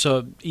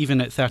 So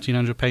even at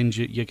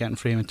 £1,300, you're getting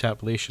frame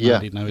interpolation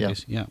added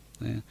nowadays. Yeah.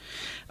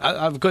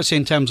 I've got to say,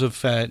 in terms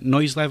of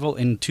noise level,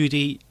 in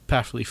 2D,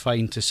 perfectly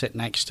fine to sit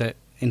next to it.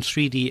 In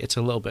 3D, it's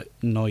a little bit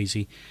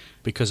noisy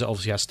because it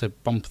obviously has to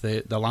bump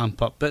the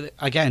lamp up. But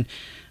again,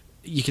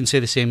 you can say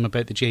the same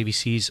about the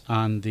JVCs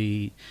and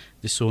the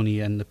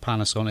Sony and the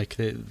Panasonic.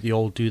 They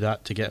all do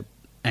that to get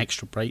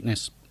extra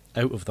brightness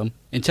out of them.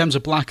 In terms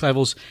of black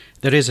levels,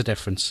 there is a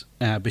difference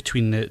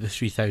between the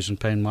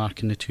 £3,000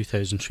 mark and the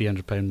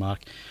 £2,300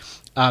 mark.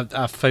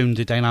 I found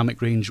the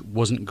dynamic range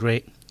wasn't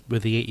great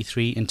with the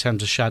 83 in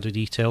terms of shadow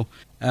detail.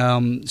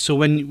 So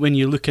when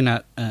you're looking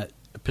at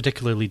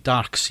particularly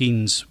dark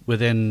scenes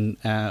within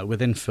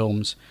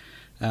films,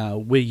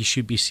 where you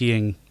should be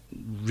seeing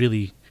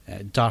really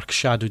dark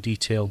shadow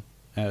detail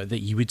that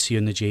you would see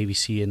on the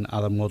JVC and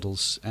other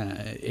models,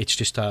 it's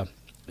just a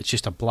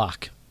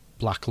black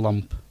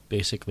lump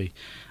basically.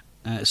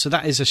 So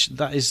that is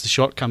the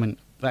shortcoming.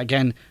 But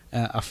again,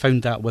 I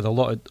found that with a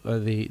lot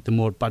of the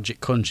more budget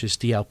conscious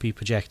DLP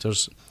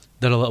projectors,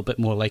 they're a little bit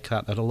more like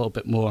that. They're a little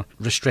bit more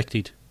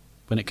restricted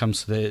when it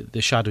comes to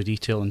the shadow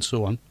detail and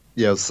so on.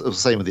 Yeah, it was the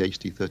same with the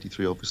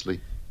HD33, obviously.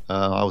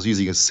 I was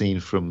using a scene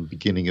from the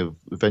beginning of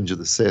Revenge of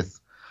the Sith,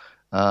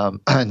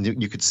 and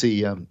you could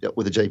see,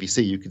 with the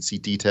JVC, you could see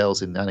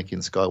details in Anakin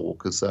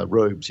Skywalker's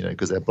robes,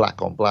 because they're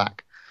black on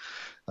black.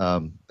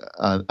 But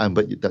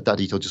that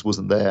detail just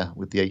wasn't there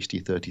with the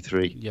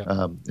HD33.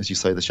 Yeah. As you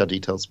say, the shadow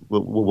details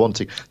were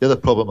wanting. The other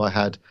problem I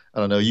had,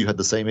 and I know you had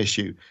the same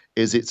issue,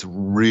 is it's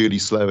really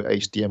slow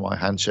HDMI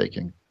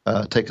handshaking.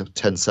 It takes up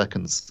 10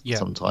 seconds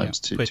sometimes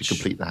to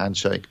complete the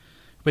handshake.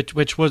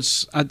 Which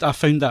was, I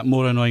found that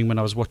more annoying when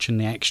I was watching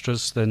the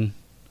extras than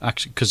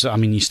actually, because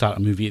you start a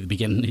movie at the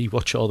beginning and you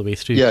watch it all the way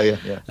through.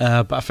 Yeah.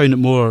 But I found it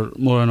more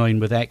annoying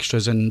with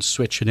extras and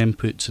switching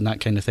inputs and that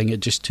kind of thing.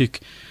 It just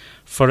took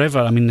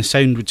forever. The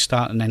sound would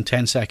start and then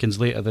 10 seconds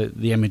later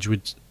the image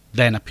would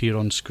then appear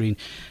on screen.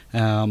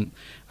 And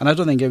I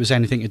don't think it was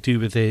anything to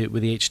do with the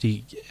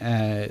HD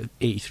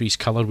 83's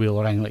colour wheel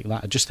or anything like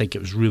that. I just think it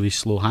was really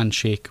slow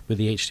handshake with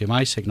the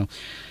HDMI signal.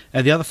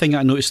 The other thing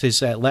I noticed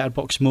is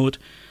letterbox mode.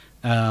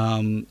 Now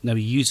you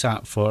use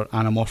that for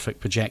anamorphic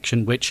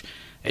projection, which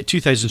at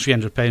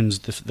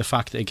 £2,300, the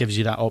fact that it gives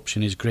you that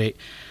option is great.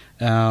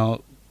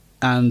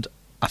 And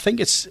I think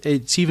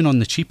it's even on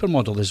the cheaper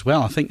model as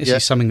well. I think this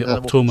is something that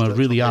Optoma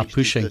really are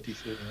pushing.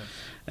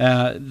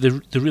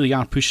 They really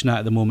are pushing that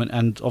at the moment,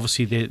 and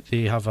obviously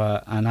they have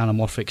an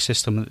anamorphic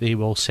system that they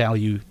will sell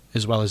you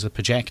as well as the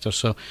projector.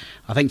 So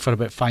I think for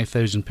about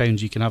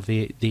 £5,000 you can have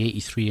the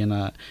 83 and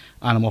a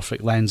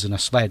anamorphic lens and a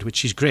sled,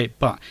 which is great.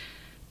 But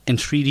in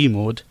 3D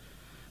mode,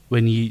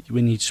 when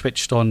you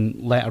switched on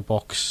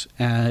letterbox,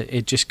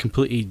 it just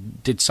completely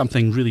did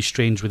something really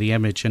strange with the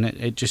image, and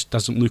it just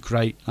doesn't look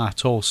right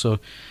at all. So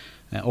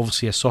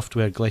obviously a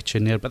software glitch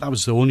in there, but that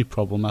was the only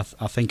problem I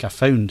think I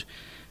found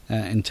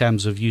in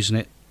terms of using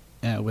it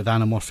with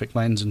anamorphic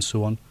lens and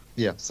so on.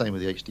 Yeah, same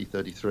with the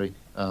HD33.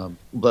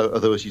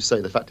 Although, as you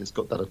say, the fact it's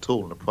got that at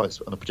all on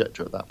a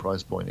projector at that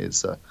price point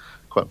is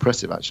quite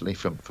impressive, actually,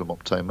 from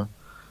Optoma.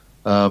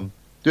 I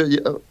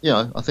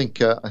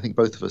think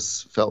both of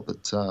us felt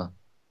that.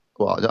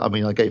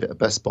 I gave it a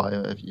Best Buy.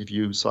 Have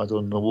you decided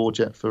on an award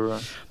yet for?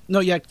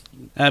 Not yet,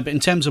 but in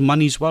terms of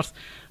money's worth,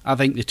 I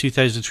think the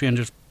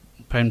 £2,300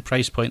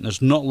 price point,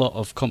 there's not a lot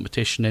of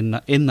competition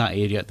in that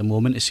area at the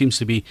moment. It seems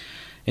to be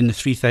in the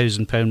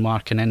 £3,000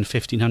 mark and then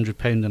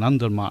 £1,500 and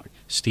under mark,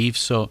 Steve.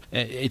 So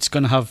it's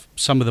going to have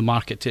some of the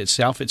market to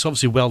itself. It's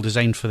obviously well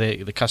designed for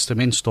the custom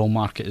install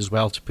market as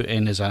well, to put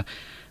in as a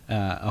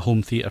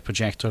home theatre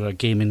projector, a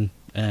gaming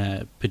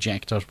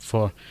projector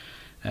for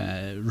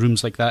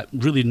rooms like that.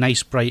 Really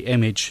nice bright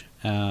image.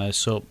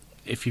 So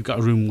if you've got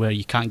a room where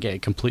you can't get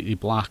it completely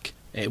black,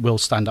 it will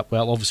stand up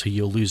well. Obviously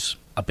you'll lose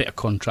a bit of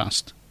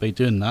contrast by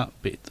doing that,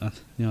 but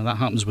that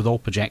happens with all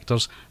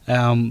projectors.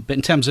 But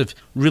in terms of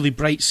really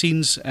bright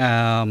scenes,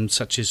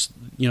 such as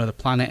the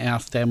Planet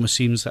Earth demo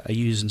scenes that I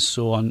use and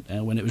so on,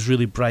 when it was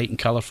really bright and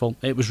colourful,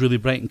 it was really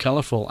bright and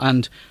colourful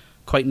and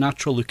quite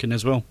natural looking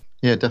as well.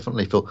 Yeah,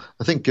 definitely, Phil.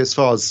 I think as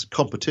far as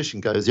competition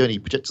goes, the only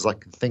projectors I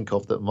can think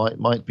of that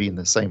might be in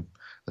a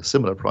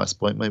similar price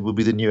point maybe will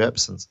be the new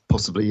Epsons,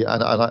 possibly,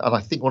 and I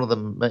think one of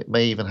them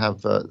may even have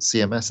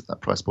CMS at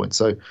that price point.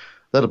 So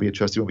that'll be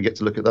interesting when we get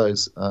to look at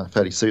those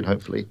fairly soon,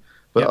 hopefully.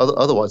 But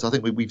otherwise, I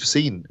think we've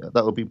seen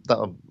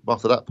that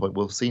after that point,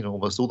 we've seen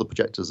almost all the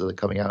projectors that are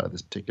coming out at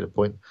this particular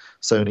point: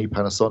 Sony,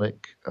 Panasonic,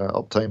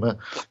 Optoma,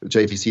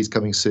 JVC's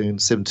coming soon,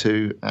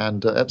 Sim2,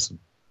 and Epson.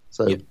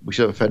 So we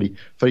should have a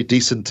fairly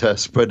decent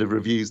spread of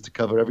reviews to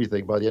cover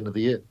everything by the end of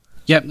the year.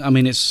 Yeah, I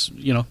mean, it's,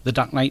 the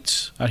Dark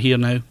Knights are here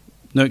now.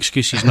 No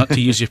excuses not to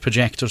use your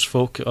projectors,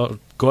 folk, or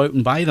go out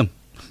and buy them.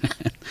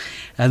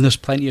 And there's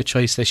plenty of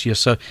choice this year.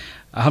 So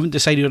I haven't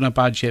decided on a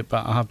badge yet,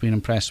 but I have been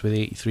impressed with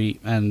the 83,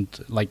 and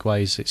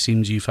likewise, it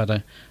seems you've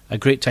had a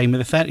great time with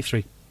the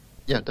 33.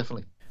 Yeah,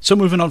 definitely. So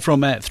moving on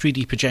from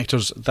 3D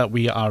projectors that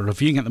we are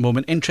reviewing at the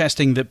moment,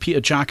 interesting that Peter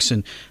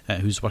Jackson,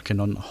 who's working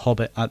on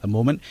Hobbit at the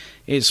moment,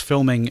 is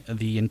filming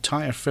the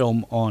entire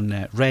film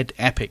on Red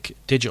Epic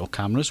digital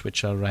cameras,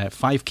 which are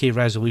 5K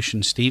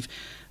resolution, Steve,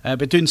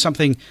 but doing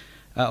something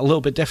a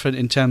little bit different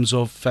in terms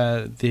of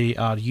they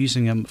are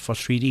using them for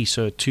 3D,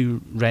 so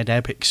 2 Red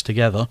Epics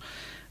together.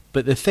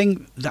 But the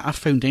thing that I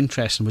found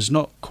interesting was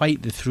not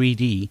quite the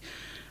 3D,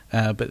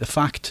 but the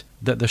fact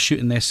that they're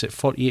shooting this at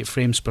 48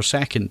 frames per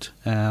second,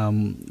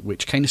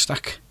 which kind of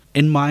stuck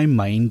in my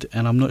mind,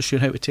 and I'm not sure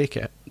how to take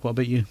it. What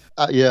about you?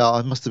 Yeah,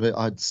 I must admit,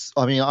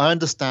 I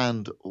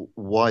understand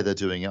why they're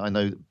doing it. I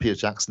know Peter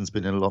Jackson's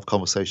been in a lot of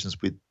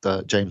conversations with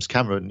James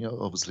Cameron,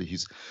 obviously,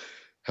 who's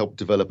helped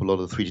develop a lot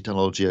of the 3D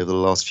technology over the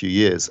last few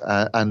years,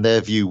 and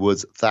their view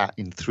was that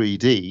in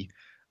 3D,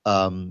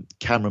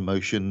 camera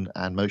motion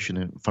and motion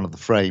in front of the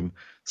frame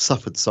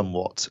suffered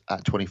somewhat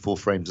at 24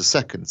 frames a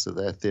second. So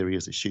their theory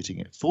is that shooting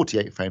at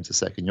 48 frames a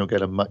second, you'll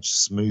get a much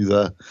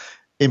smoother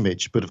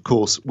image. But of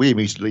course, we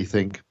immediately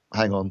think,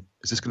 hang on,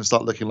 is this going to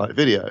start looking like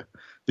video?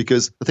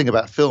 Because the thing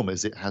about film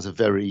is it has a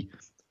very,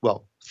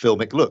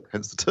 filmic look,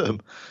 hence the term,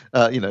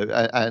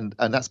 and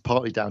that's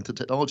partly down to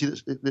technology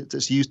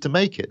that's used to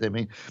make it. I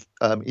mean,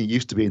 it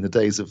used to be in the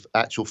days of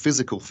actual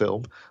physical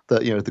film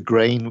that, the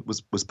grain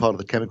was part of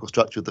the chemical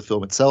structure of the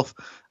film itself.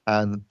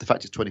 And the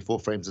fact it's 24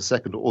 frames a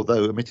second,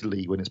 although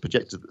admittedly when it's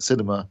projected at the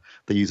cinema,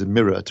 they use a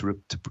mirror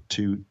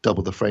to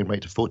double the frame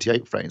rate to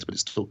 48 frames, but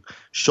it's still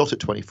shot at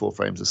 24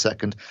 frames a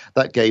second.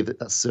 That gave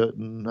that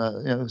certain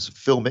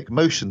filmic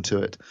motion to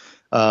it.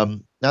 Now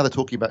they're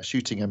talking about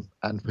shooting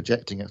and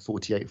projecting at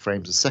 48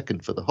 frames a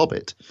second for The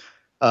Hobbit.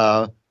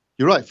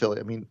 You're right, Phil.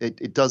 I mean,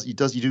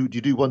 you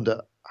do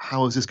wonder,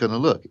 how is this going to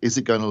look? Is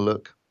it going to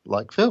look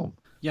like film?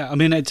 Yeah, I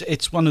mean,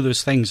 it's one of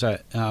those things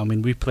that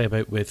we play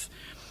about with.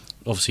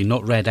 Obviously,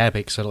 not Red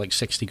Epics are like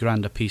 60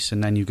 grand a piece,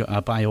 and then you've got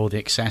to buy all the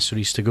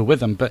accessories to go with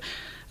them. But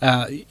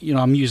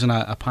I'm using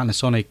a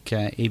Panasonic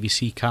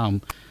AVC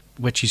cam,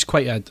 which is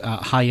quite a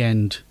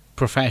high-end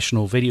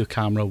professional video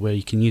camera where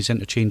you can use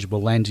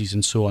interchangeable lenses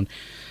and so on.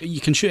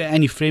 You can shoot at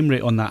any frame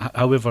rate on that.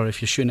 However, if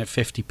you're shooting at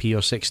 50p or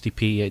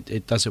 60p,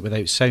 it does it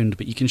without sound.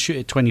 But you can shoot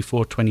at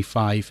 24,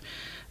 25,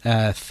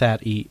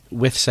 30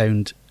 with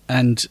sound.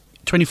 And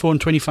 24 and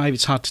 25,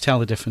 it's hard to tell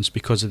the difference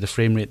because of the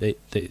frame rate that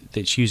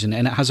it's using.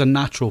 And it has a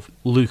natural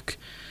look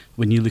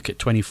when you look at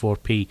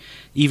 24p.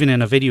 Even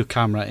in a video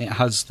camera, it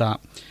has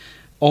that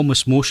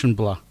almost motion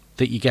blur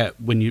that you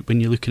get when you're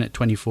looking at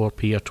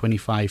 24p or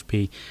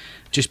 25p.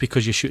 Just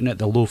because you're shooting at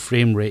the low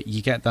frame rate,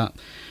 you get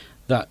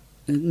that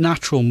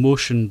natural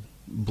motion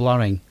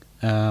blurring,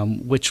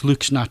 which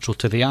looks natural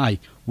to the eye.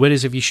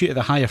 Whereas if you shoot at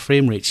the higher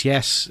frame rates,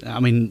 yes, I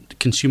mean,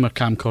 consumer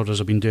camcorders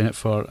have been doing it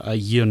for a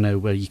year now,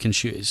 where you can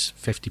shoot at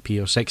 50p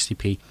or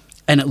 60p,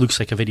 and it looks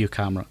like a video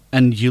camera.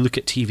 And you look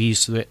at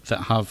TVs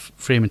that have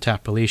frame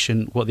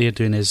interpolation, what they're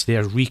doing is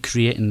they're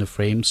recreating the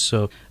frames.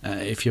 So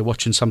if you're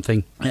watching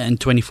something in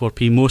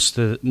 24p, most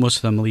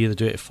of them will either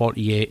do it at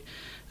 48,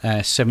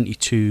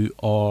 72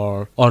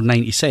 or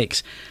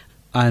 96,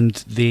 and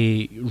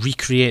they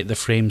recreate the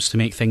frames to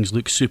make things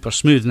look super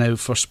smooth. Now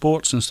for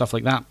sports and stuff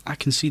like that, I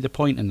can see the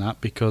point in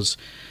that, because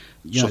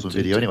shot on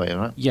video anyway,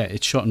 right? Yeah,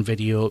 it's shot on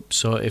video,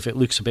 so if it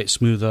looks a bit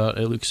smoother,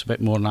 it looks a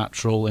bit more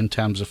natural in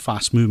terms of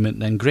fast movement,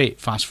 then great,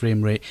 fast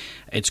frame rate,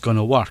 it's going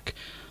to work.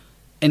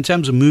 In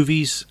terms of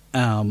movies,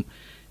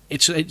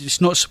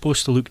 it's not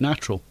supposed to look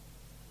natural.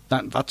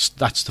 That's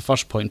the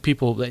first point.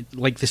 People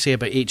like they say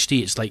about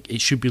HD, it's like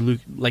it should be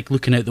like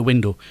looking out the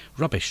window.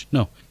 Rubbish.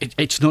 No,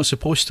 it's not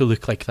supposed to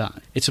look like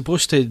that. It's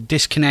supposed to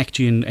disconnect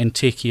you and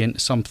take you into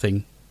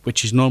something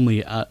which is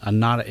normally a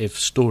narrative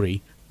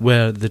story,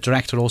 where the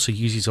director also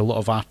uses a lot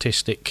of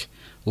artistic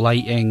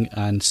lighting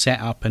and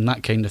setup and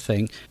that kind of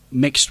thing,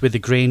 mixed with the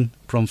grain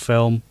from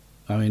film.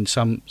 I mean,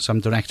 some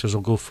directors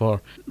will go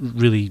for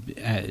really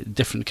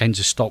different kinds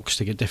of stocks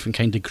to get different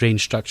kind of grain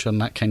structure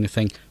and that kind of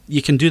thing.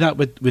 You can do that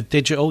with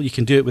digital. You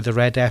can do it with the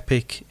Red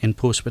Epic in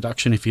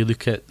post-production. If you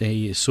look at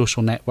the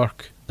Social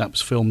Network, that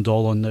was filmed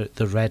all on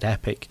the Red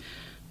Epic,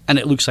 and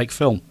it looks like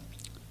film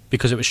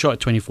because it was shot at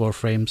 24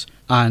 frames,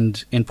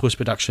 and in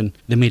post-production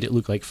they made it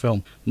look like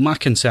film. My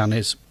concern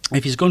is,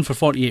 if he's gone for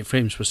 48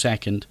 frames per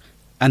second,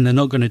 and they're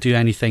not going to do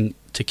anything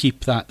to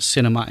keep that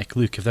cinematic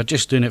look. If they're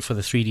just doing it for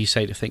the 3D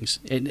side of things,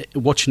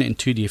 watching it in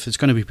 2D, if it's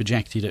going to be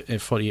projected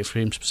at 48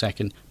 frames per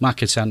second, my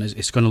concern is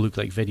it's going to look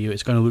like video.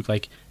 It's going to look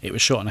like it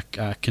was shot on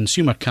a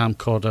consumer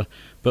camcorder,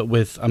 but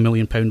with £1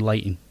 million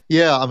lighting.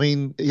 Yeah, I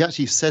mean, he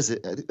actually says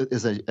it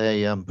as a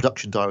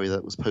production diary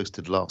that was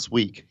posted last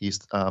week. He's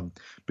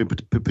been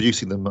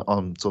producing them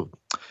on sort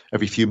of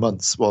every few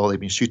months while they've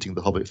been shooting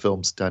the Hobbit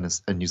films down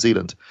in New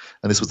Zealand.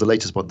 And this was the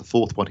latest one, the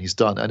fourth one he's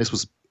done. And this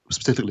was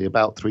specifically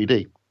about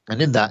 3D.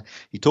 And in that,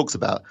 he talks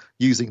about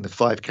using the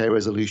 5K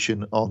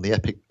resolution on the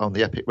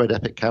Red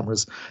Epic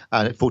cameras,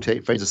 and at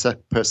 48 frames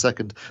per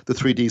second, the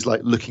 3D is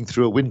like looking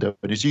through a window.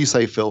 And as you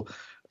say, Phil,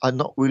 I'm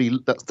not really.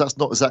 That's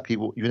not exactly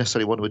what you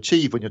necessarily want to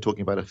achieve when you're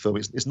talking about a film.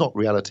 It's not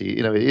reality.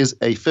 You know, it is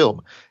a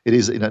film. It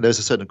is. You know, there's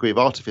a certain degree of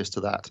artifice to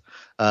that,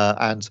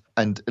 and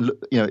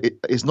you know,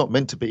 it's not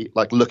meant to be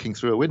like looking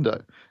through a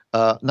window.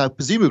 Now,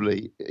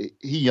 presumably,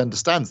 he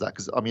understands that,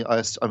 because I mean,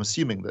 I'm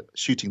assuming that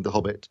shooting The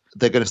Hobbit,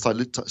 they're going to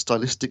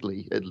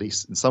stylistically, at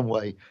least in some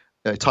way,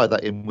 tie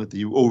that in with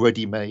the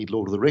already made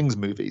Lord of the Rings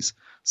movies.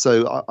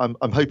 So I'm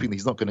hoping that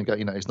he's not going to go,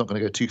 you know, he's not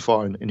going to go too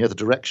far in the other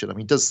direction. I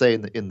mean, he does say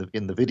in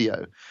the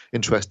video,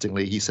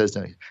 interestingly, he says,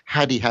 you know,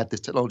 had he had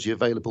this technology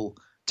available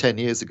 10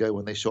 years ago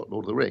when they shot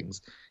Lord of the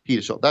Rings, he'd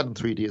have shot that in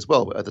 3D as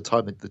well. But at the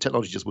time, the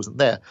technology just wasn't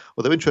there.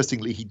 Although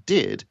interestingly, he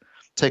did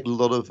take a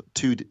lot of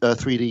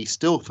 3D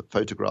still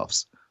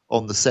photographs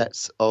on the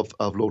sets of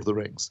Lord of the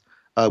Rings,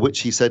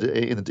 which he said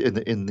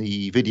in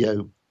the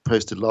video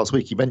posted last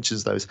week. He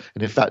mentions those,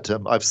 and in fact,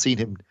 I've seen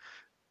him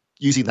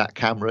using that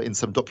camera in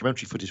some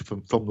documentary footage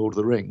from Lord of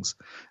the Rings,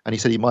 and he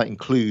said he might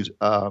include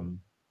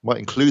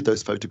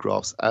those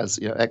photographs as,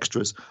 you know,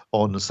 extras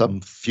on some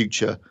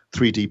future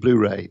 3D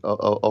Blu-ray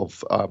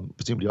of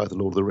presumably either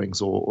Lord of the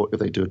Rings or if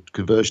they do a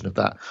conversion of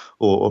that,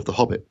 or of The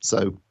Hobbit.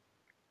 So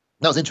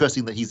that was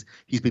interesting that he's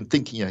been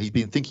thinking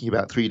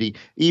about 3D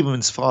even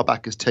as far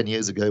back as 10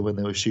 years ago when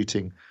they were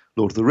shooting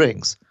Lord of the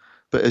Rings.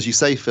 But as you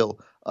say, Phil,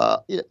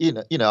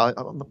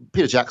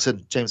 Peter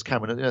Jackson, James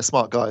Cameron, you know,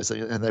 smart guys,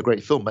 and they're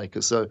great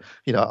filmmakers. So,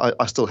 you know,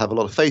 I still have a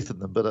lot of faith in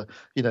them. But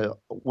you know,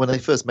 when they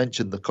first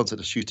mentioned the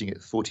concept of shooting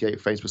at 48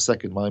 frames per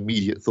second, my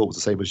immediate thought was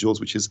the same as yours,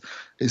 which is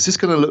this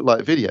going to look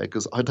like video?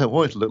 Because I don't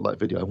want it to look like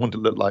video. I want it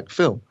to look like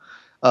film.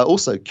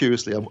 Also,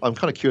 curiously, I'm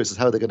kind of curious as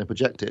how they're going to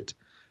project it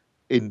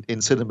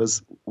in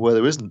cinemas where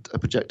there isn't a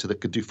projector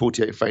that could do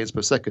 48 frames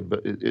per second,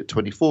 but at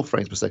 24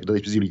 frames per second. Do they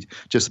presumably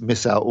just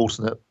miss out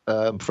alternate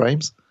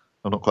frames?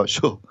 I'm not quite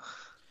sure.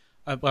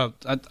 Well,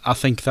 I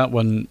think that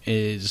one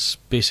is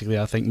basically,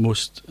 I think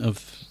most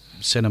of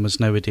cinemas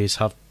nowadays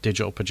have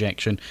digital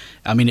projection.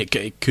 I mean,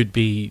 it could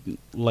be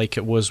like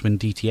it was when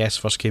DTS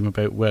first came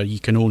about, where you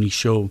can only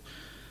show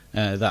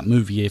that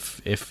movie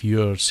if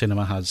your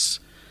cinema has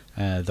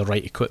the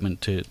right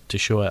equipment to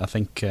show it. I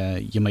think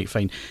you might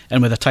find,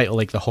 and with a title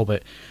like The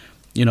Hobbit,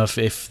 you know,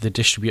 if the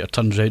distributor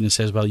turns around and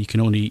says, well, you can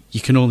only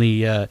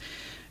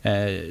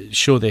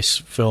show this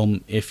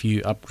film if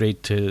you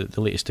upgrade to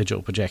the latest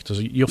digital projectors,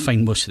 you'll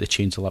find most of the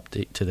chains will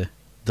update to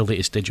the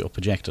latest digital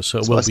projector, so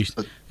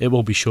it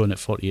will be shown at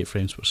 48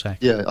 frames per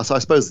second. Yeah, I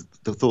suppose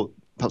the thought,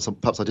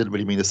 perhaps I didn't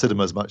really mean the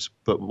cinema as much,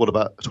 but what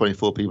about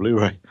 24p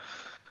Blu-ray?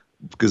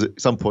 Because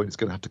at some point it's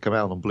going to have to come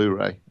out on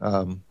Blu-ray,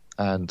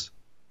 and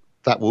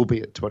that will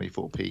be at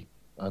 24p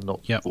and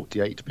not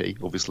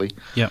 48p, obviously.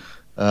 Yeah.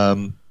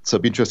 So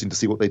it'd be interesting to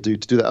see what they do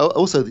to do that.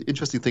 Also, the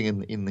interesting thing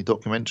in the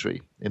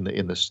documentary, in the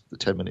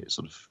 10-minute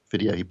sort of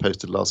video he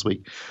posted last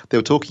week, they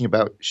were talking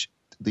about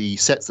the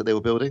sets that they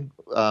were building,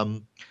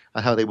 and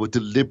how they were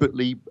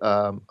deliberately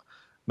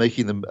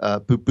making them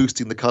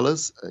boosting the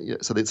colours,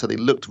 so they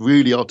looked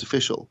really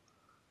artificial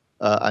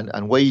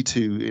and way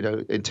too, you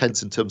know,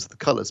 intense in terms of the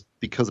colours,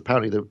 because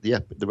apparently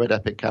the Red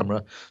Epic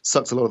camera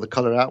sucks a lot of the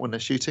colour out when they're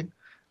shooting,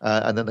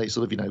 and then they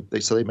sort of, you know, they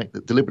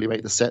deliberately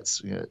make the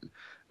sets, you know,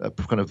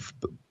 kind of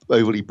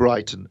overly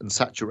bright and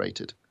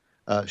saturated,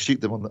 shoot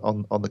them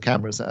on the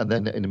cameras, and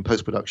then in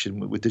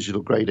post-production with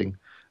digital grading,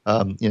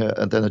 you know,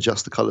 and then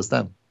adjust the colors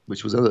then,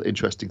 which was another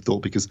interesting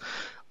thought, because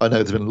I know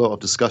there's been a lot of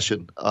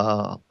discussion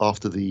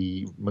after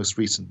the most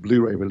recent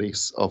Blu-ray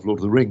release of Lord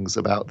of the Rings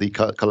about the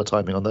color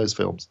timing on those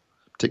films,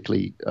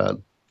 particularly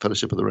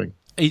Fellowship of the Ring.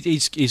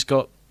 He's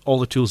got all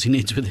the tools he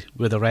needs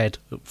with the Red,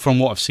 from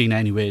what I've seen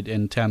anyway,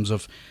 in terms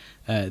of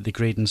the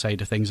grading side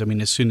of things. I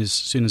mean, as soon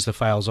as the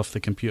file's off the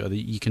computer,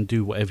 you can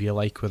do whatever you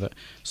like with it,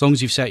 as long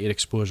as you've set your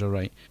exposure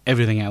right.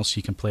 Everything else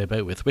you can play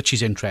about with, which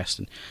is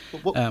interesting.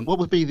 What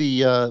would be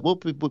the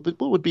what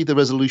would be the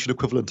resolution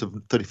equivalent of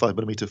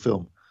 35mm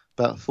film?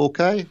 About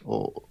 4K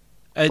or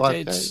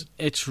 5K?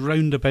 It's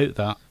round about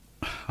that.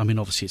 I mean,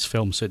 obviously it's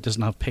film, so it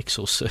doesn't have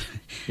pixels. So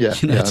yeah,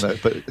 you know, I know,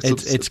 but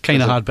it's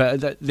kind of hard.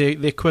 But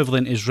the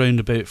equivalent is round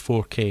about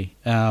 4K.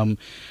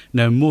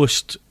 Now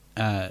most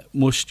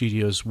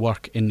studios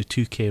work in the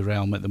 2K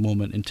realm at the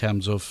moment in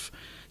terms of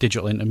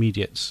digital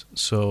intermediates.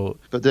 So,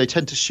 but do they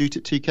tend to shoot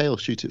at 2K or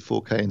shoot at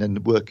 4K and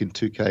then work in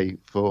 2K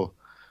for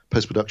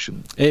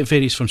post-production? It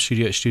varies from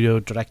studio to studio,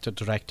 director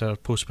to director,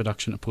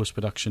 post-production to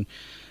post-production.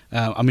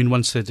 I mean,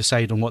 once they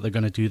decide on what they're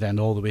going to do, then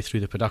all the way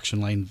through the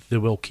production line, they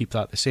will keep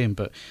that the same.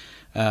 But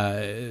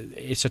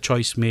it's a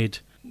choice made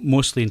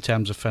mostly in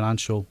terms of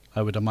financial,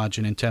 I would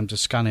imagine. In terms of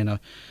scanning a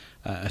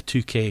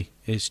 2K,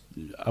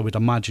 I would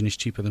imagine is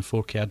cheaper than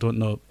 4K. I don't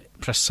know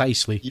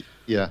precisely.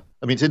 Yeah.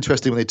 I mean, it's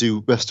interesting when they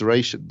do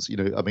restorations. You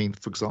know, I mean,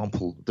 for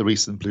example, the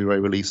recent Blu-ray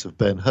release of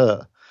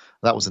Ben-Hur,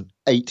 that was an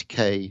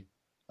 8K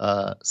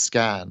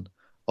scan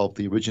of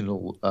the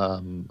original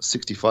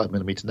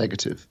 65mm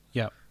negative.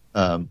 Yeah.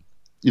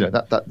 You know,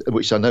 that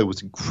which I know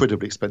was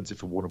incredibly expensive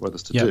for Warner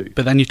Brothers to do.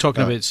 But then you're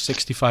talking about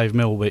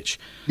 65mm, which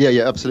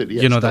yeah, absolutely.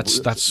 Yes. You know, that's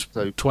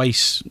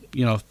twice,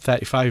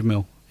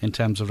 35mm in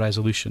terms of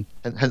resolution.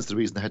 And hence the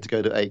reason they had to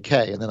go to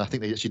 8K. And then I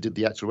think they actually did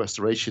the actual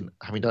restoration,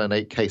 having done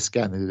an 8K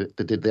scan,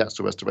 they did the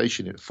actual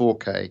restoration at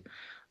 4K,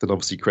 then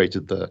obviously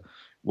created the,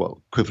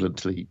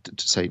 equivalently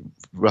to say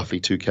roughly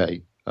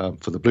 2K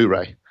for the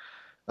Blu-ray.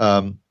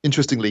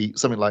 Interestingly,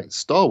 something like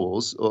Star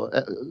Wars or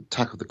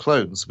Attack of the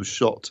Clones was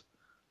shot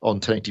on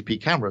 1080p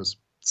cameras.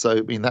 So,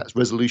 I mean, that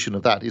resolution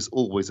of that is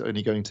always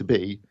only going to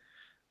be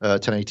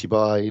 1080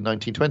 by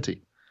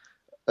 1920.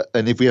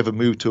 And if we ever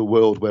move to a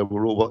world where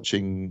we're all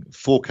watching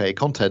 4K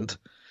content,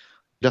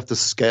 you'd have to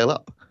scale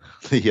up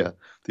the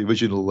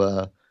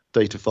original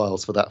data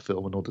files for that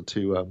film in order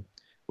to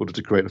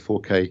create a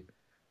 4K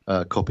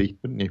copy,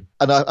 wouldn't you?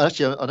 And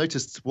I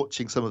noticed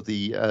watching some of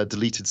the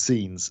deleted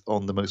scenes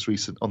on the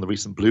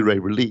recent Blu-ray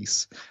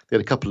release. They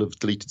had a couple of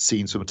deleted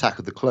scenes from Attack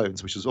of the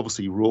Clones, which was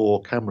obviously raw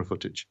camera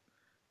footage.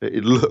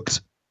 It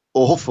looked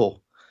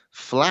awful,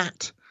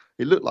 flat.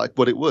 It looked like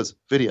what it was,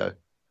 video.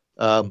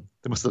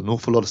 They must have done an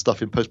awful lot of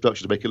stuff in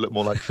post-production to make it look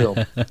more like film.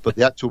 But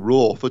the actual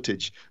raw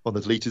footage on the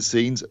deleted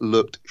scenes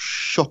looked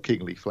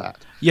shockingly flat.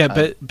 Yeah,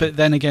 but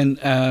then again,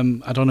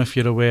 I don't know if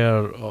you're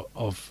aware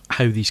of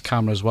how these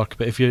cameras work,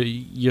 but if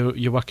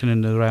you're working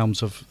in the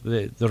realms of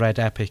the Red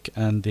Epic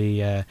and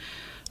the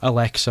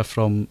Alexa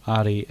from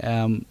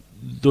Arri,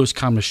 those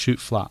cameras shoot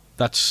flat.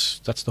 That's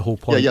the whole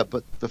point. Yeah,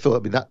 but Phil, I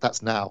mean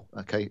that's now.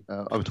 Okay,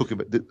 I'm talking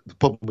about the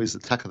problem is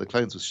Attack of the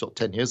Clones was shot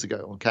 10 years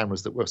ago on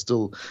cameras that were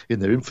still in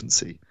their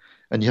infancy,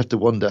 and you have to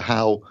wonder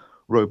how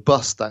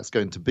robust that's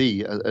going to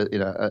be,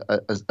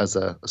 as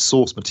a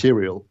source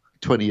material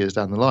 20 years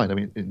down the line. I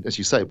mean, as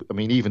you say,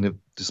 even if,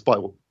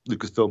 despite what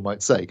Lucasfilm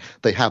might say,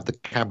 they have the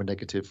camera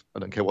negative. I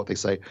don't care what they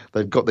say.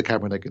 They've got the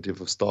camera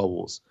negative of Star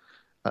Wars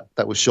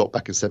that was shot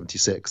back in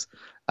 '76,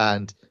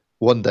 and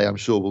one day I'm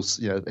sure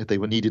if they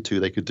were needed to,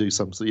 they could do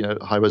some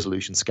high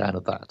resolution scan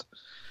of that.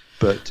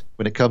 But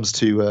when it comes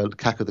to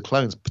Attack of the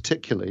Clones,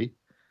 particularly,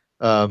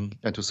 and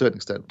to a certain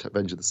extent,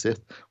 Revenge of the Sith,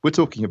 we're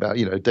talking about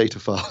data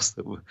files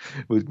that were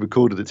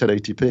recorded at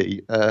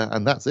 1080p,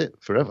 and that's it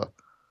forever.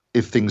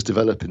 If things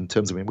develop in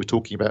terms of, we're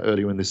talking about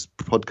earlier in this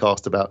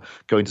podcast about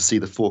going to see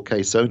the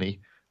 4K Sony,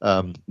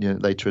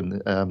 later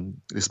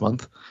in this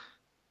month.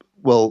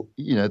 Well,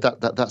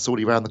 that's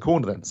already around the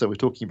corner then. So we're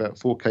talking about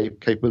 4K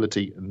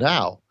capability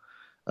now.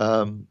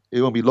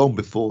 It won't be long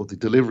before the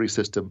delivery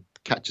system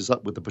catches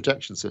up with the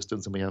projection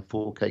systems and we have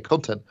 4K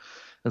content.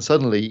 And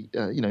suddenly,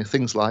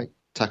 things like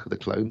Attack of the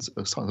Clones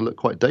are starting to look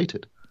quite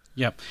dated.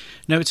 Yeah.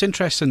 Now, it's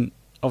interesting,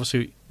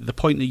 obviously, the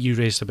point that you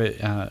raised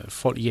about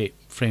 48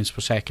 frames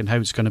per second, how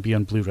it's going to be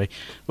on Blu-ray.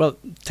 Well,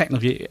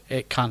 technically,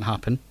 it can't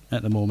happen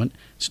at the moment.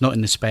 It's not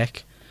in the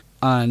spec.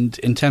 And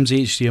in terms of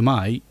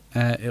HDMI,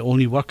 it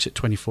only works at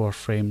 24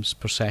 frames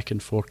per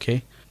second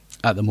 4K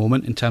at the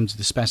moment in terms of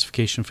the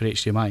specification for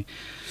HDMI.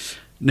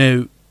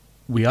 Now,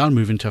 we are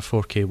moving to a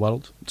 4K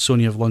world.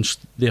 Sony have launched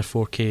their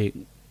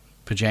 4K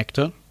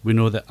projector. We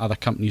know that other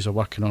companies are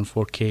working on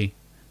 4K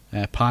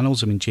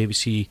panels. I mean,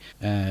 JVC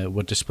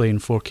were displaying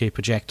 4K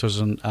projectors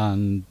and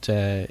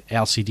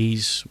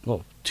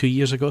LCDs, 3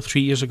 years ago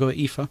at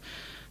IFA.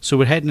 So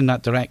we're heading in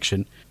that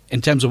direction.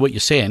 In terms of what you're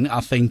saying, I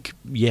think,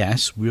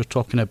 yes, we're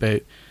talking about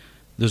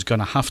there's going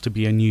to have to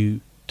be a new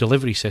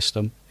delivery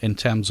system in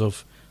terms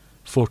of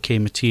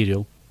 4K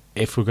material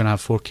if we're going to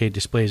have 4K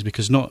displays,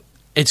 because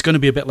it's going to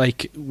be a bit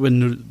like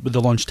when they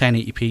launched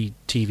 1080p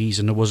TVs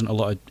and there wasn't a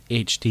lot of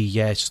HD.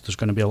 Yes, there's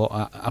going to be a lot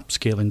of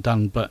upscaling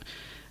done, but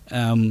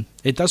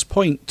it does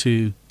point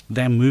to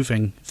them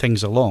moving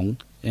things along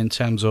in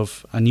terms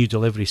of a new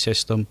delivery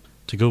system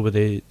to go with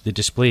the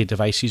display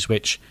devices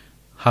which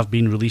have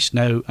been released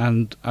now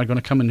and are going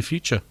to come in the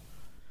future.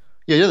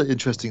 Yeah, the other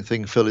interesting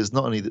thing, Phil, is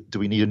not only do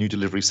we need a new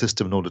delivery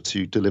system in order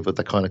to deliver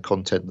the kind of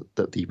content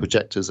that the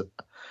projectors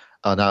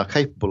are now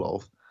capable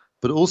of,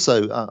 but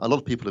also a lot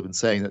of people have been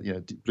saying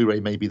that Blu-ray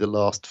may be the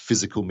last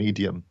physical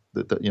medium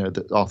that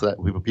after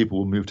that people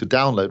will move to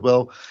download.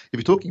 Well, if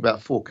you're talking about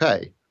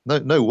 4K,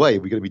 no way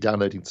we're going to be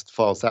downloading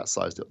files that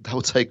size. That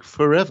will take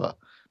forever.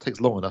 It takes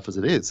long enough as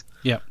it is.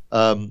 Yeah.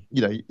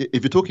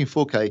 If you're talking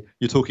 4K,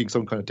 you're talking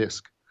some kind of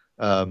disc.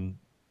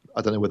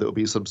 I don't know whether it'll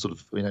be some sort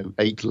of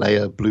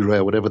 8-layer Blu-ray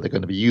or whatever they're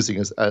going to be using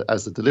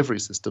as the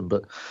delivery system,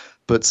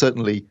 but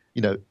certainly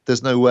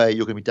there's no way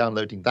you're going to be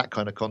downloading that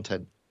kind of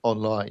content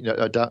online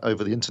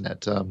over the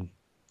internet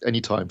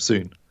anytime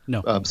soon.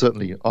 No.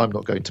 Certainly, I'm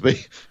not going to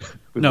be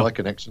with my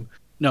connection.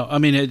 No, I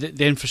mean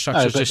the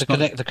infrastructure is just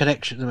the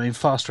connection. I mean,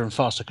 faster and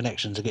faster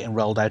connections are getting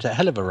rolled out at a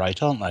hell of a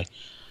rate, aren't they?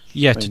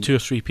 Yeah, to 2 or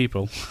 3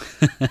 people.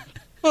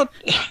 Well,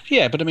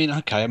 yeah, but I mean,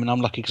 okay. I mean, I'm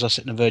lucky because I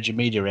sit in a Virgin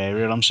Media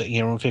area and I'm sitting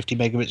here on 50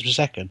 megabits per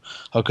second.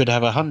 I could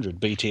have 100.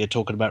 BT are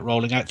talking about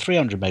rolling out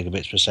 300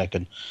 megabits per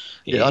second.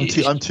 Yeah, I'm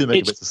 2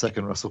 megabits a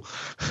second, Russell.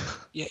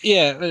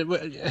 Yeah,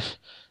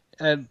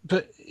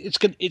 but it's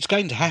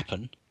going to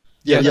happen.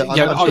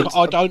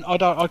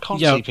 I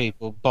can't see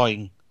people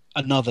buying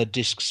another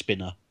disc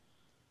spinner.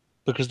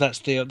 Because that's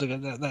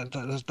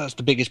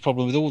the biggest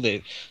problem with all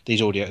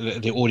these audio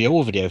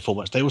or video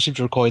formats. They all seem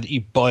to require that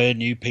you buy a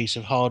new piece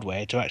of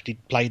hardware to actually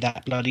play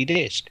that bloody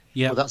disc.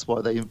 Yeah, well, that's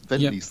why they invent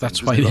these things.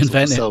 That's why they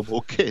invent it. Sell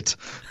more kit.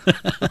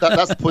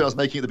 That's the point I was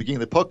making at the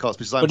beginning of the podcast.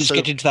 But it's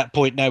getting to that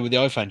point now with the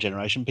iPhone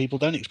generation. People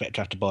don't expect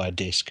to have to buy a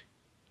disc.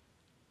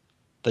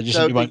 They just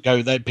simply won't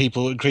go.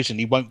 People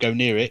increasingly won't go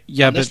near it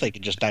unless they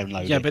can just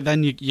download it. Yeah, but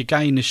then your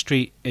guy in the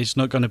street is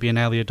not going to be an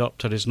early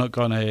adopter. Is not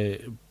going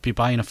to be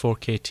buying a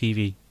 4K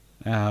TV.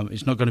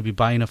 He's not going to be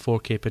buying a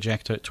 4K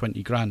projector at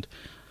 20 grand.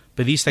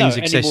 But these things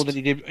exist.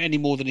 Any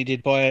more than he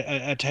did buy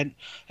a 10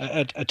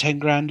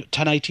 grand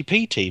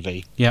 1080p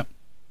TV. Yeah.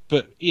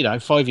 But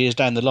 5 years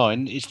down the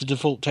line, it's the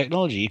default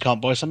technology. You can't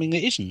buy something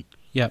that isn't.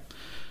 Yeah.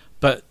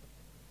 But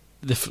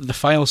the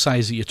file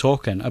size that you're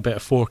talking about, a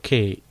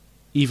 4K,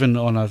 even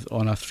on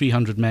a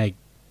 300 meg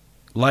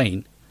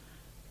line,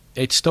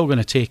 it's still going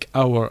to take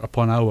hour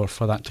upon hour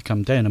for that to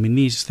come down. I mean,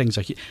 these things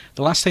are...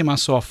 The last time I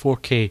saw a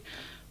 4K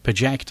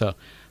projector,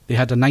 they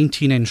had a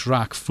 19-inch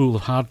rack full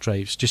of hard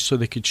drives just so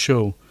they could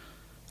show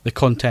the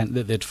content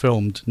that they'd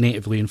filmed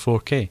natively in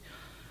 4K.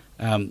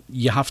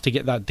 You have to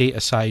get that data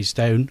size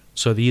down,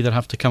 so they either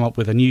have to come up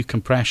with a new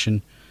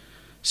compression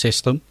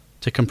system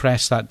to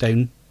compress that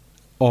down,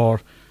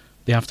 or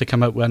they have to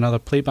come out with another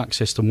playback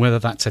system, whether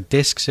that's a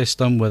disk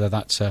system, whether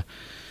that's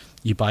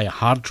you buy a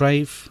hard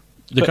drive.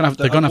 They're going to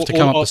have to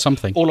come up with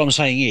something. All I'm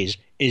saying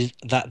is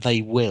that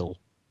they will.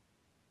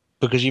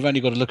 Because you've only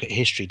got to look at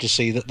history to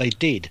see that they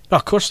did. Oh,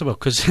 of course they will,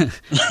 because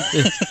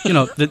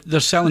they're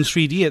selling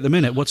 3D at the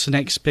minute. What's the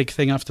next big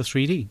thing after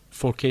 3D?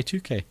 4K,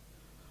 2K.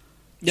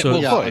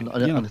 Yeah, and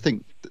I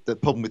think the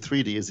problem with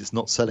 3D is it's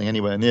not selling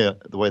anywhere near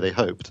the way they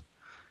hoped.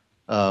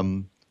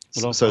 So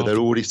they're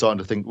already starting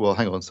to think, well,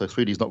 hang on, so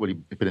 3D's not really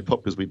been as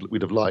popular as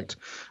we'd have liked.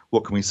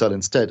 What can we sell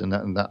instead?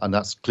 And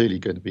that's clearly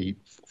going to be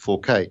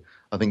 4K.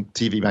 I think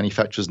TV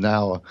manufacturers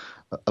now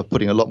are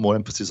putting a lot more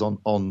emphasis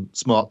on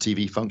smart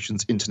TV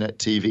functions, internet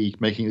TV,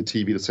 making the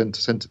TV the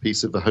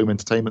centerpiece of the home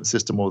entertainment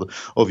system or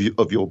of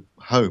your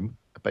home,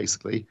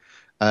 basically.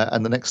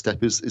 And the next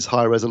step is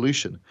higher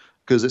resolution,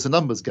 because it's a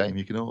numbers game.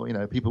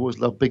 People always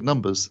love big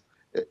numbers.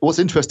 What's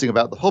interesting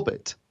about The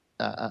Hobbit,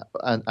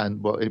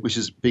 which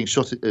is being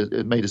shot,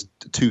 made as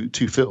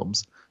two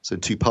films, so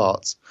in 2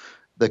 parts.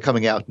 They're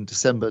coming out in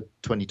December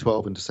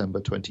 2012 and December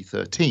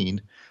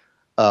 2013.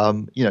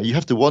 You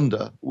have to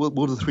wonder, will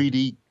the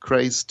 3D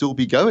craze still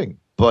be going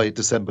by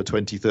December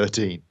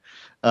 2013?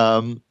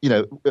 As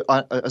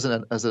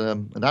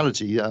an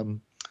analogy,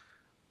 in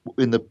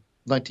the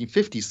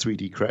 1950s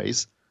 3D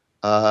craze,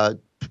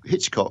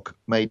 Hitchcock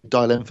made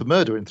Dial M for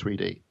Murder in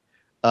 3D.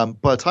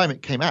 By the time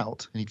it came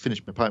out and he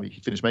finished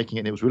making it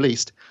and it was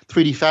released,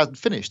 3D hadn't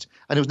finished,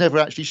 and it was never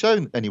actually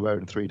shown anywhere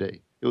in 3D.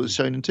 It was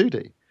shown in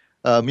 2D.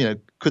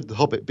 Could The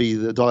Hobbit be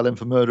the Dial M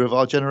for Murder of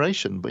our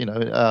generation? But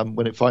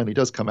when it finally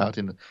does come out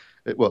in,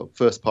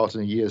 first part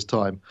in a year's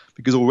time,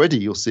 because already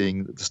you're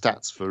seeing the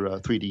stats for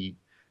 3D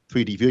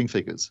viewing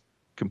figures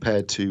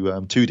compared to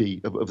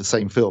 2D of the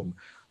same film,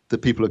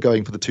 that people are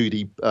going for the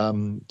 2D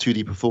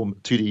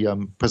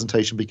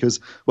presentation because,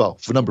 well,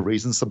 for a number of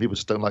reasons. Some people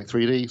just don't like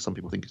 3D. Some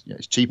people think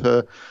it's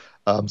cheaper.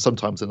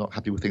 Sometimes they're not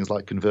happy with things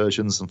like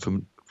conversions and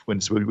from when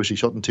it's originally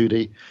shot in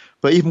 2D.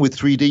 But even with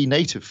 3D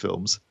native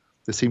films,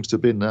 there seems to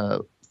have been,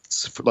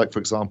 for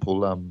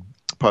example,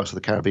 Pirates of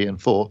the Caribbean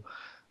 4,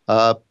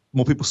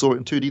 more people saw it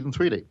in 2D than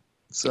 3D.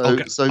 So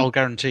I'll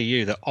guarantee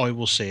you that I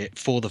will see it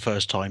for the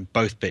first time,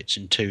 both bits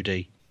in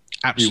 2D.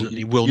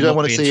 Absolutely will not be in 3D. You don't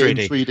want to see it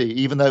in 3D,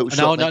 even though it was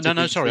shot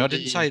No, sorry, I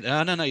didn't say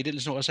that. No, you didn't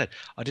listen to what I said.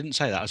 I didn't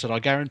say that. I said I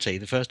guarantee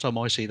the first time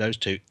I see those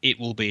two, it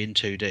will be in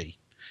 2D,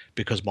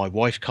 because my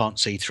wife can't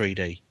see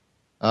 3D.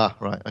 Ah,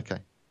 right, okay.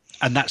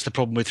 And that's the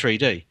problem with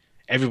 3D.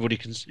 Everybody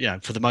can,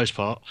 for the most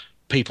part,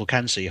 people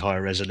can see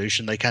higher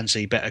resolution. They can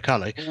see better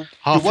colour.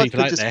 Half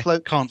people out there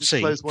can't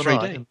see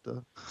 3D.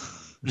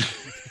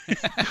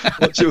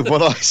 Watch it with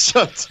one eye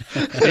shut.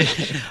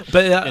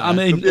 But I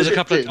mean, there's I've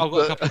got a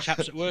couple of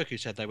chaps at work who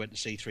said they went to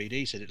see 3D.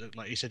 He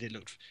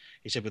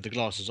said with the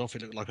glasses off,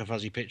 it looked like a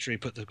fuzzy picture. He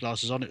put the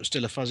glasses on, it was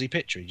still a fuzzy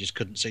picture. He just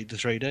couldn't see the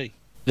 3D.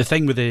 The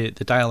thing with the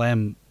Dial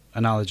M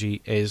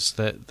analogy is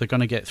that they're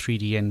going to get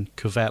 3D in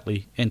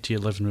covertly into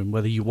your living room,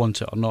 whether you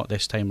want it or not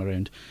this time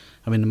around.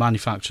 I mean, the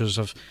manufacturers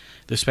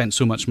they've spent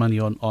so much money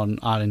on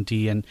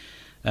R&D, and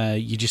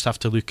you just have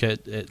to look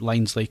at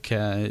lines like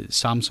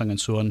Samsung and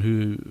so on,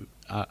 who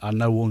are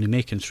now only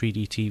making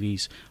 3D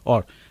TVs,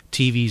 or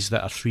TVs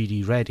that are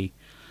 3D ready.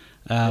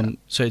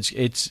 So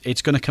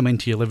it's going to come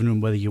into your living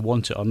room whether you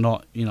want it or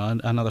not. You know,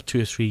 another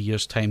 2 or 3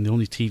 years' time, the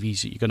only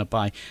TVs that you're going to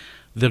buy,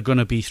 they're going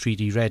to be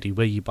 3D ready.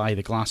 Whether you buy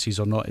the glasses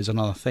or not is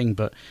another thing,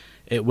 but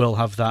it will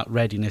have that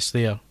readiness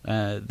there.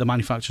 The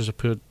manufacturers have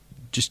put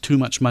just too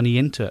much money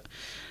into it.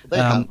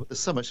 There's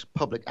so much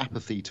public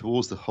apathy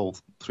towards the whole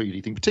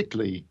 3D thing,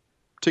 particularly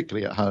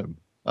at home.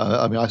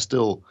 I mean, I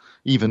still,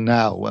 even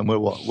now, when we're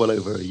well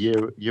over a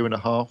year and a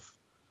half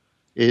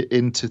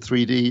into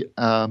 3D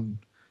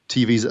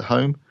TVs at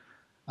home,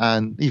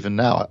 and even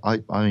now,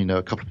 I only know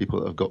a couple of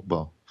people that have got,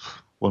 well,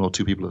 1 or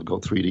 2 people that have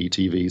got 3D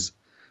TVs,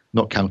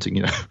 not counting,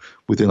 you know,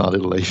 within our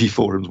little AV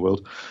Forums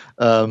world.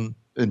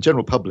 In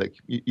general public,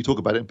 you talk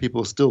about it and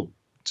people are still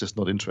just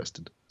not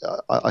interested.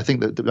 I think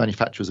that the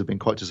manufacturers have been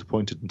quite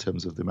disappointed in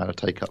terms of the amount of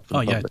take-up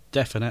from the public.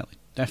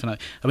 Definitely.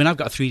 I mean, I've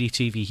got a 3D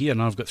TV here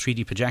and I've got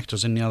 3D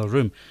projectors in the other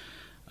room.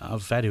 I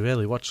very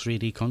rarely watch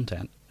 3D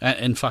content.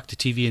 In fact, the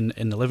TV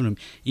in the living room,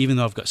 even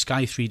though I've got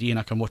Sky 3D and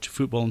I can watch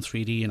football in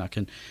 3D and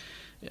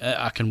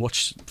I can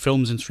watch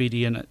films in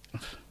 3D, and it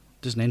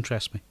doesn't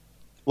interest me.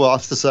 Well, I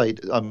have to say,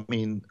 I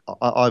mean,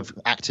 I've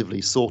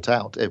actively sought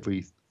out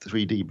every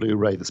 3D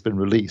Blu-ray that's been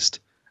released,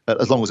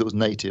 as long as it was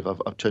native.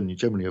 I've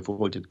generally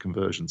avoided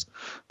conversions,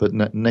 but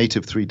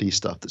native 3D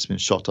stuff that's been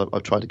shot,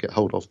 I've tried to get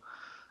hold of,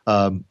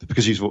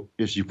 because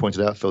as you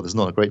pointed out, Phil, there's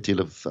not a great deal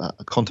of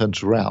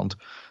content around.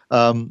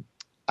 And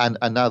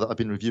now that I've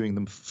been reviewing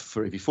them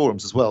for AV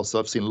Forums as well, so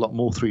I've seen a lot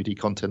more 3D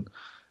content.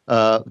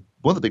 One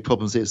of the big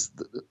problems is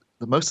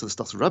that most of the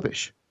stuff's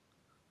rubbish.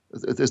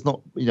 There's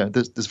not, you know,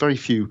 there's very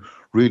few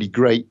really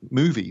great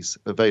movies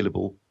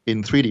available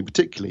in 3D,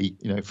 particularly,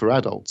 you know, for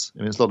adults. I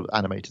mean, there's a lot of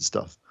animated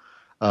stuff,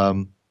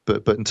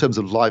 but in terms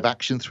of live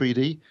action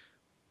 3D,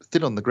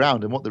 thin on the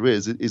ground, and what there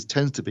is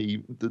tends to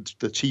be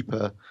the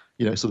cheaper,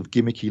 you know, sort of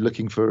gimmicky,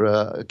 looking for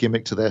a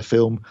gimmick to their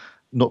film,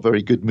 not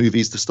very good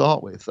movies to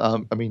start with.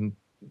 I mean,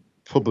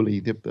 probably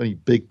the only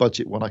big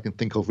budget one I can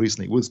think of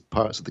recently was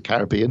Pirates of the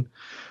Caribbean.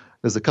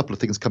 There's a couple of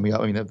things coming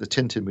out. I mean, the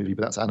Tintin movie,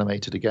 but that's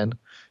animated again.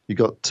 You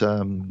got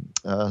Martin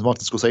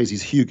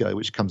Scorsese's Hugo,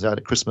 which comes out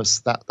at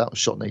Christmas. That was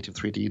shot native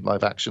 3D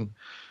live action.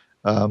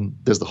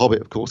 There's The Hobbit,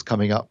 of course,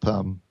 coming up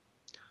in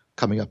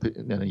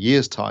a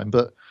year's time.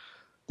 But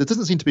there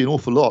doesn't seem to be an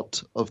awful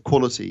lot of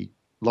quality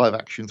live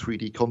action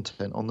 3D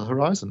content on the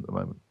horizon at the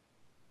moment.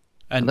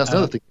 And that's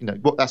another thing. You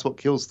know, that's what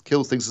kills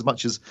things as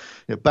much as,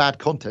 you know, bad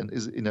content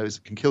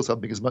can kill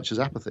something as much as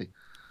apathy.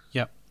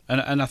 Yeah,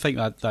 and I think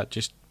that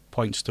just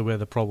points to where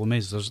the problem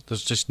is.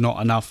 There's just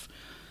not enough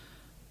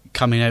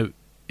coming out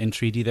in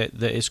 3D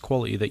that is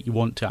quality that you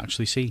want to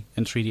actually see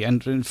in 3D.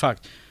 And in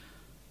fact,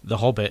 The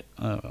Hobbit,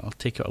 I'll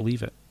take it or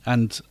leave it.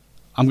 And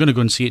I'm going to go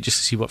and see it just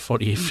to see what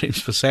 48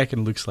 frames per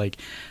second looks like,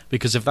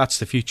 because if that's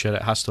the future,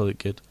 it has to look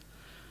good.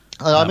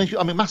 I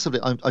mean, massively.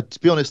 To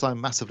be honest,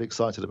 I'm massively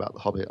excited about The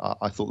Hobbit.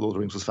 I thought Lord of the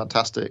Rings was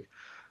fantastic.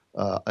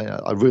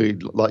 I really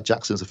like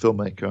Jackson as a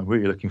filmmaker. I'm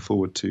really looking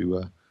forward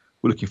to.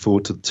 We're looking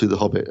forward to The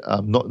Hobbit,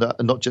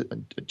 not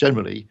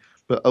generally,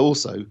 but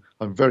also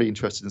I'm very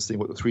interested in seeing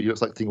what the 3D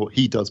looks like, seeing what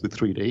he does with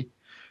 3D,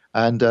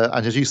 and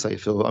as you say,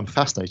 Phil, I'm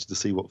fascinated to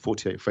see what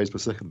 48 frames per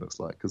second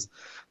looks like, because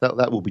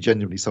that will be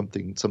genuinely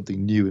something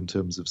new in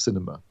terms of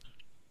cinema.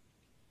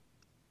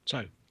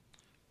 So,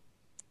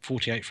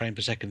 48 frame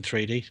per second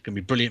 3D is going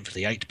to be brilliant for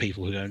the 8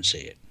 people who go and see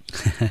it.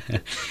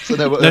 So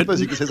I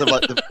suppose you could say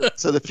something like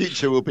so the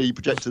future will be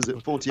projectors at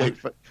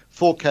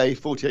 4K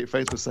 48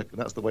 frames per second.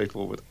 That's the way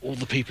forward. All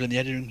the people in the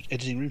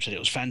editing room said it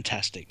was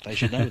fantastic. They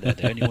should know that. They're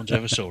the only ones who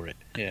ever saw it.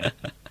 Yeah.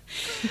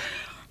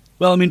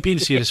 Well, I mean, being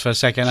serious for a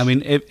second, I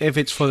mean, if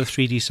it's for the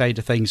 3D side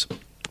of things,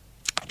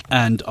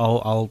 and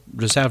I'll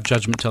reserve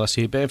judgment till I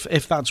see it, but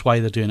if that's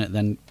why they're doing it,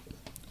 then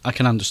I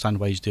can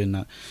understand why he's doing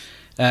that.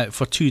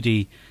 For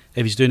 2D,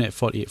 if he's doing it at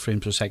 48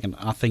 frames per second,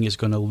 I think it's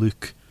going to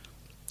look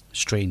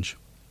strange,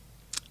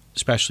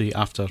 especially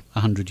after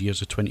 100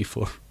 years of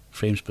 24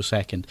 frames per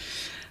second.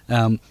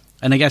 And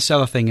I guess the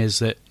other thing is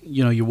that,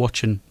 you know, you're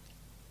watching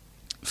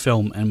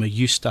film and we're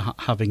used to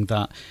having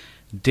that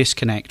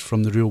disconnect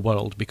from the real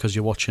world because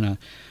you're watching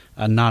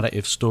a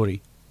narrative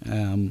story,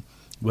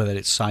 whether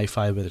it's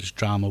sci-fi, whether it's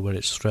drama, whether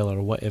it's thriller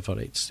or whatever.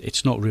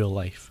 It's not real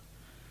life.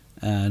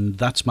 And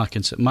that's my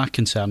concern. My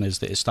concern is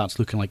that it starts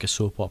looking like a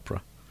soap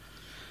opera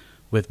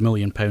with £1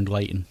 million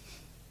lighting.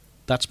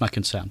 That's my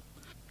concern.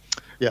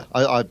 Yeah,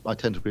 I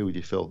tend to agree with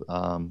you, Phil.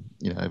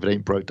 You know, if it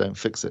ain't broke, don't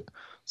fix it.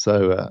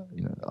 So,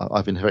 you know,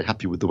 I've been very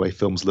happy with the way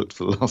films looked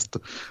for the last,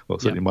 well,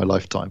 certainly my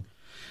lifetime.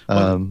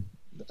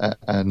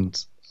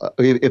 And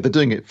if they're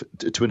doing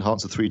it to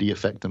enhance the 3D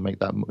effect and make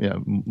that, you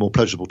know, more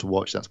pleasurable to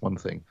watch, that's one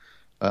thing.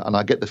 And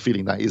I get the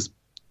feeling that is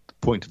the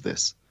point of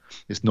this.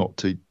 It's not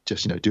to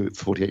just, you know, do it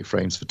for 48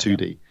 frames for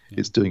 2D. Yeah.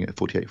 It's doing it at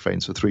 48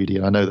 frames for 3D.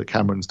 And I know that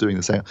Cameron's doing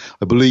the same.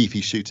 I believe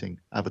he's shooting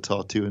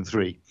Avatar 2 and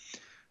 3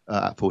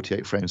 at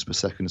 48 frames per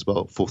second as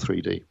well for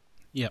 3D.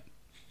 Yep.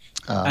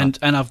 And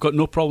I've got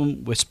no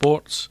problem with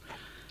sports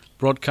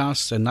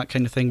broadcasts and that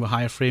kind of thing with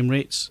higher frame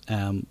rates,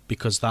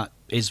 because that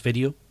is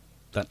video.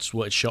 That's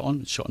what it's shot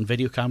on. It's shot on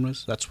video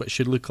cameras. That's what it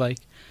should look like.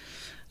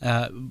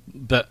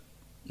 But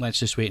let's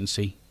just wait and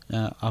see.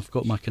 I've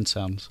got my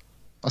concerns.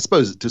 I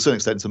suppose to a certain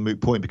extent it's a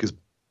moot point because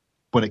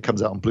when it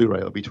comes out on Blu-ray,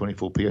 it'll be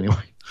 24p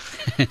anyway.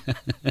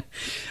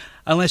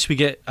 unless we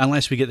get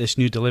this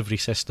new delivery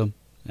system.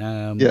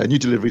 New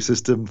delivery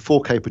system,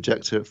 4K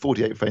projector,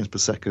 48 frames per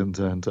second,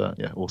 and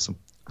awesome.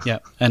 Yeah,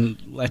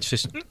 and let's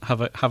just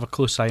have a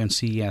close eye on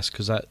CES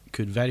because that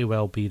could very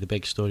well be the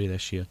big story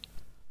this year.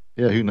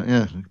 Yeah, who knows?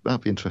 Yeah,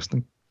 that'd be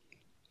interesting.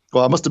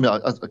 Well, I must admit,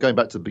 going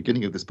back to the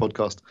beginning of this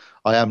podcast,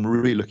 I am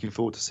really looking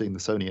forward to seeing the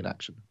Sony in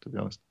action, to be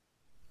honest.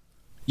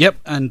 Yep,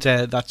 and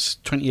that's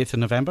 28th of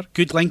November.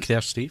 Good link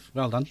there, Steve.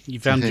 Well done.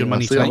 You've earned your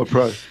money tonight. I'm a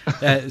pro.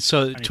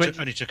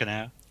 Only took an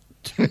hour.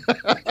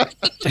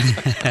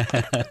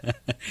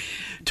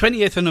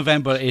 20th of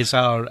November is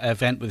our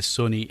event with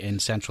Sony in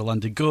central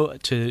London. Go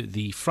to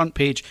the front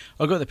page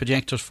or go to the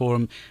Projectors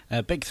Forum,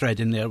 big thread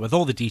in there with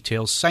all the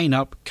details. Sign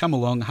up, come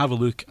along, have a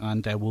look,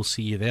 and we'll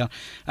see you there.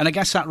 And I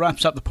guess that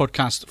wraps up the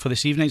podcast for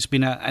this evening. It's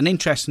been an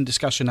interesting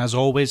discussion as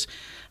always.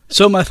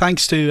 So my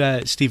thanks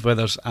to Steve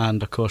Withers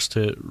and, of course,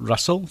 to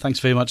Russell. Thanks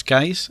very much,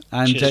 guys.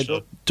 And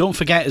don't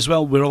forget as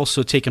well, we're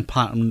also taking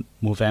part in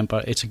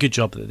Movember. It's a good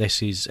job that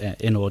this is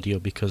in audio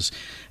because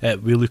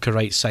we look a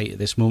right sight at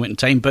this moment in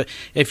time. But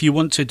if you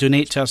want to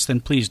donate to us, then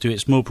please do.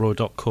 It's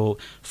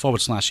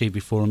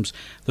mobro.co/AV Forums.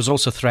 There's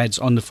also threads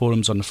on the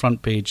forums on the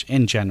front page,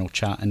 in general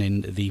chat, and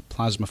in the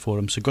Plasma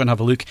Forum. So go and have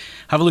a look.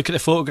 Have a look at the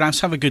photographs,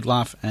 have a good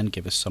laugh, and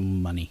give us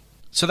some money.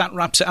 So that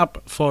wraps it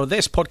up for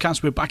this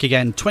podcast. We're back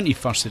again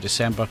 21st of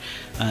December,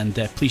 and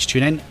please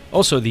tune in.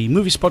 Also, the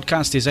Movies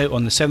podcast is out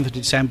on the 7th of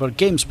December,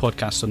 Games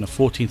podcast on the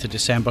 14th of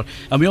December,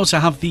 and we also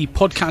have the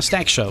Podcast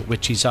Extra,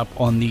 which is up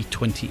on the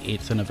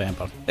 28th of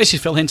November. This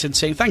is Phil Hinton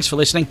saying thanks for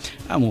listening,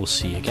 and we'll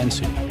see you again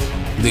soon.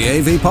 The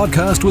AV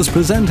podcast was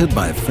presented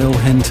by Phil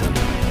Hinton.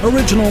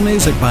 Original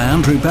music by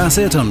Andrew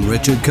Bassett and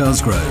Richard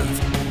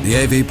Cosgrove.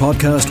 The AV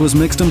podcast was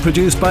mixed and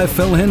produced by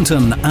Phil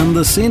Hinton, and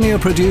the senior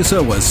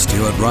producer was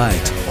Stuart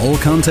Wright. All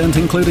content,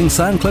 including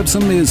sound clips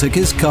and music,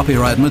 is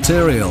copyright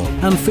material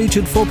and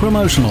featured for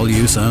promotional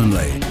use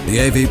only. The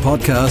AV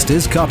podcast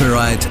is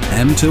copyright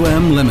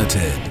M2M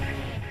Limited.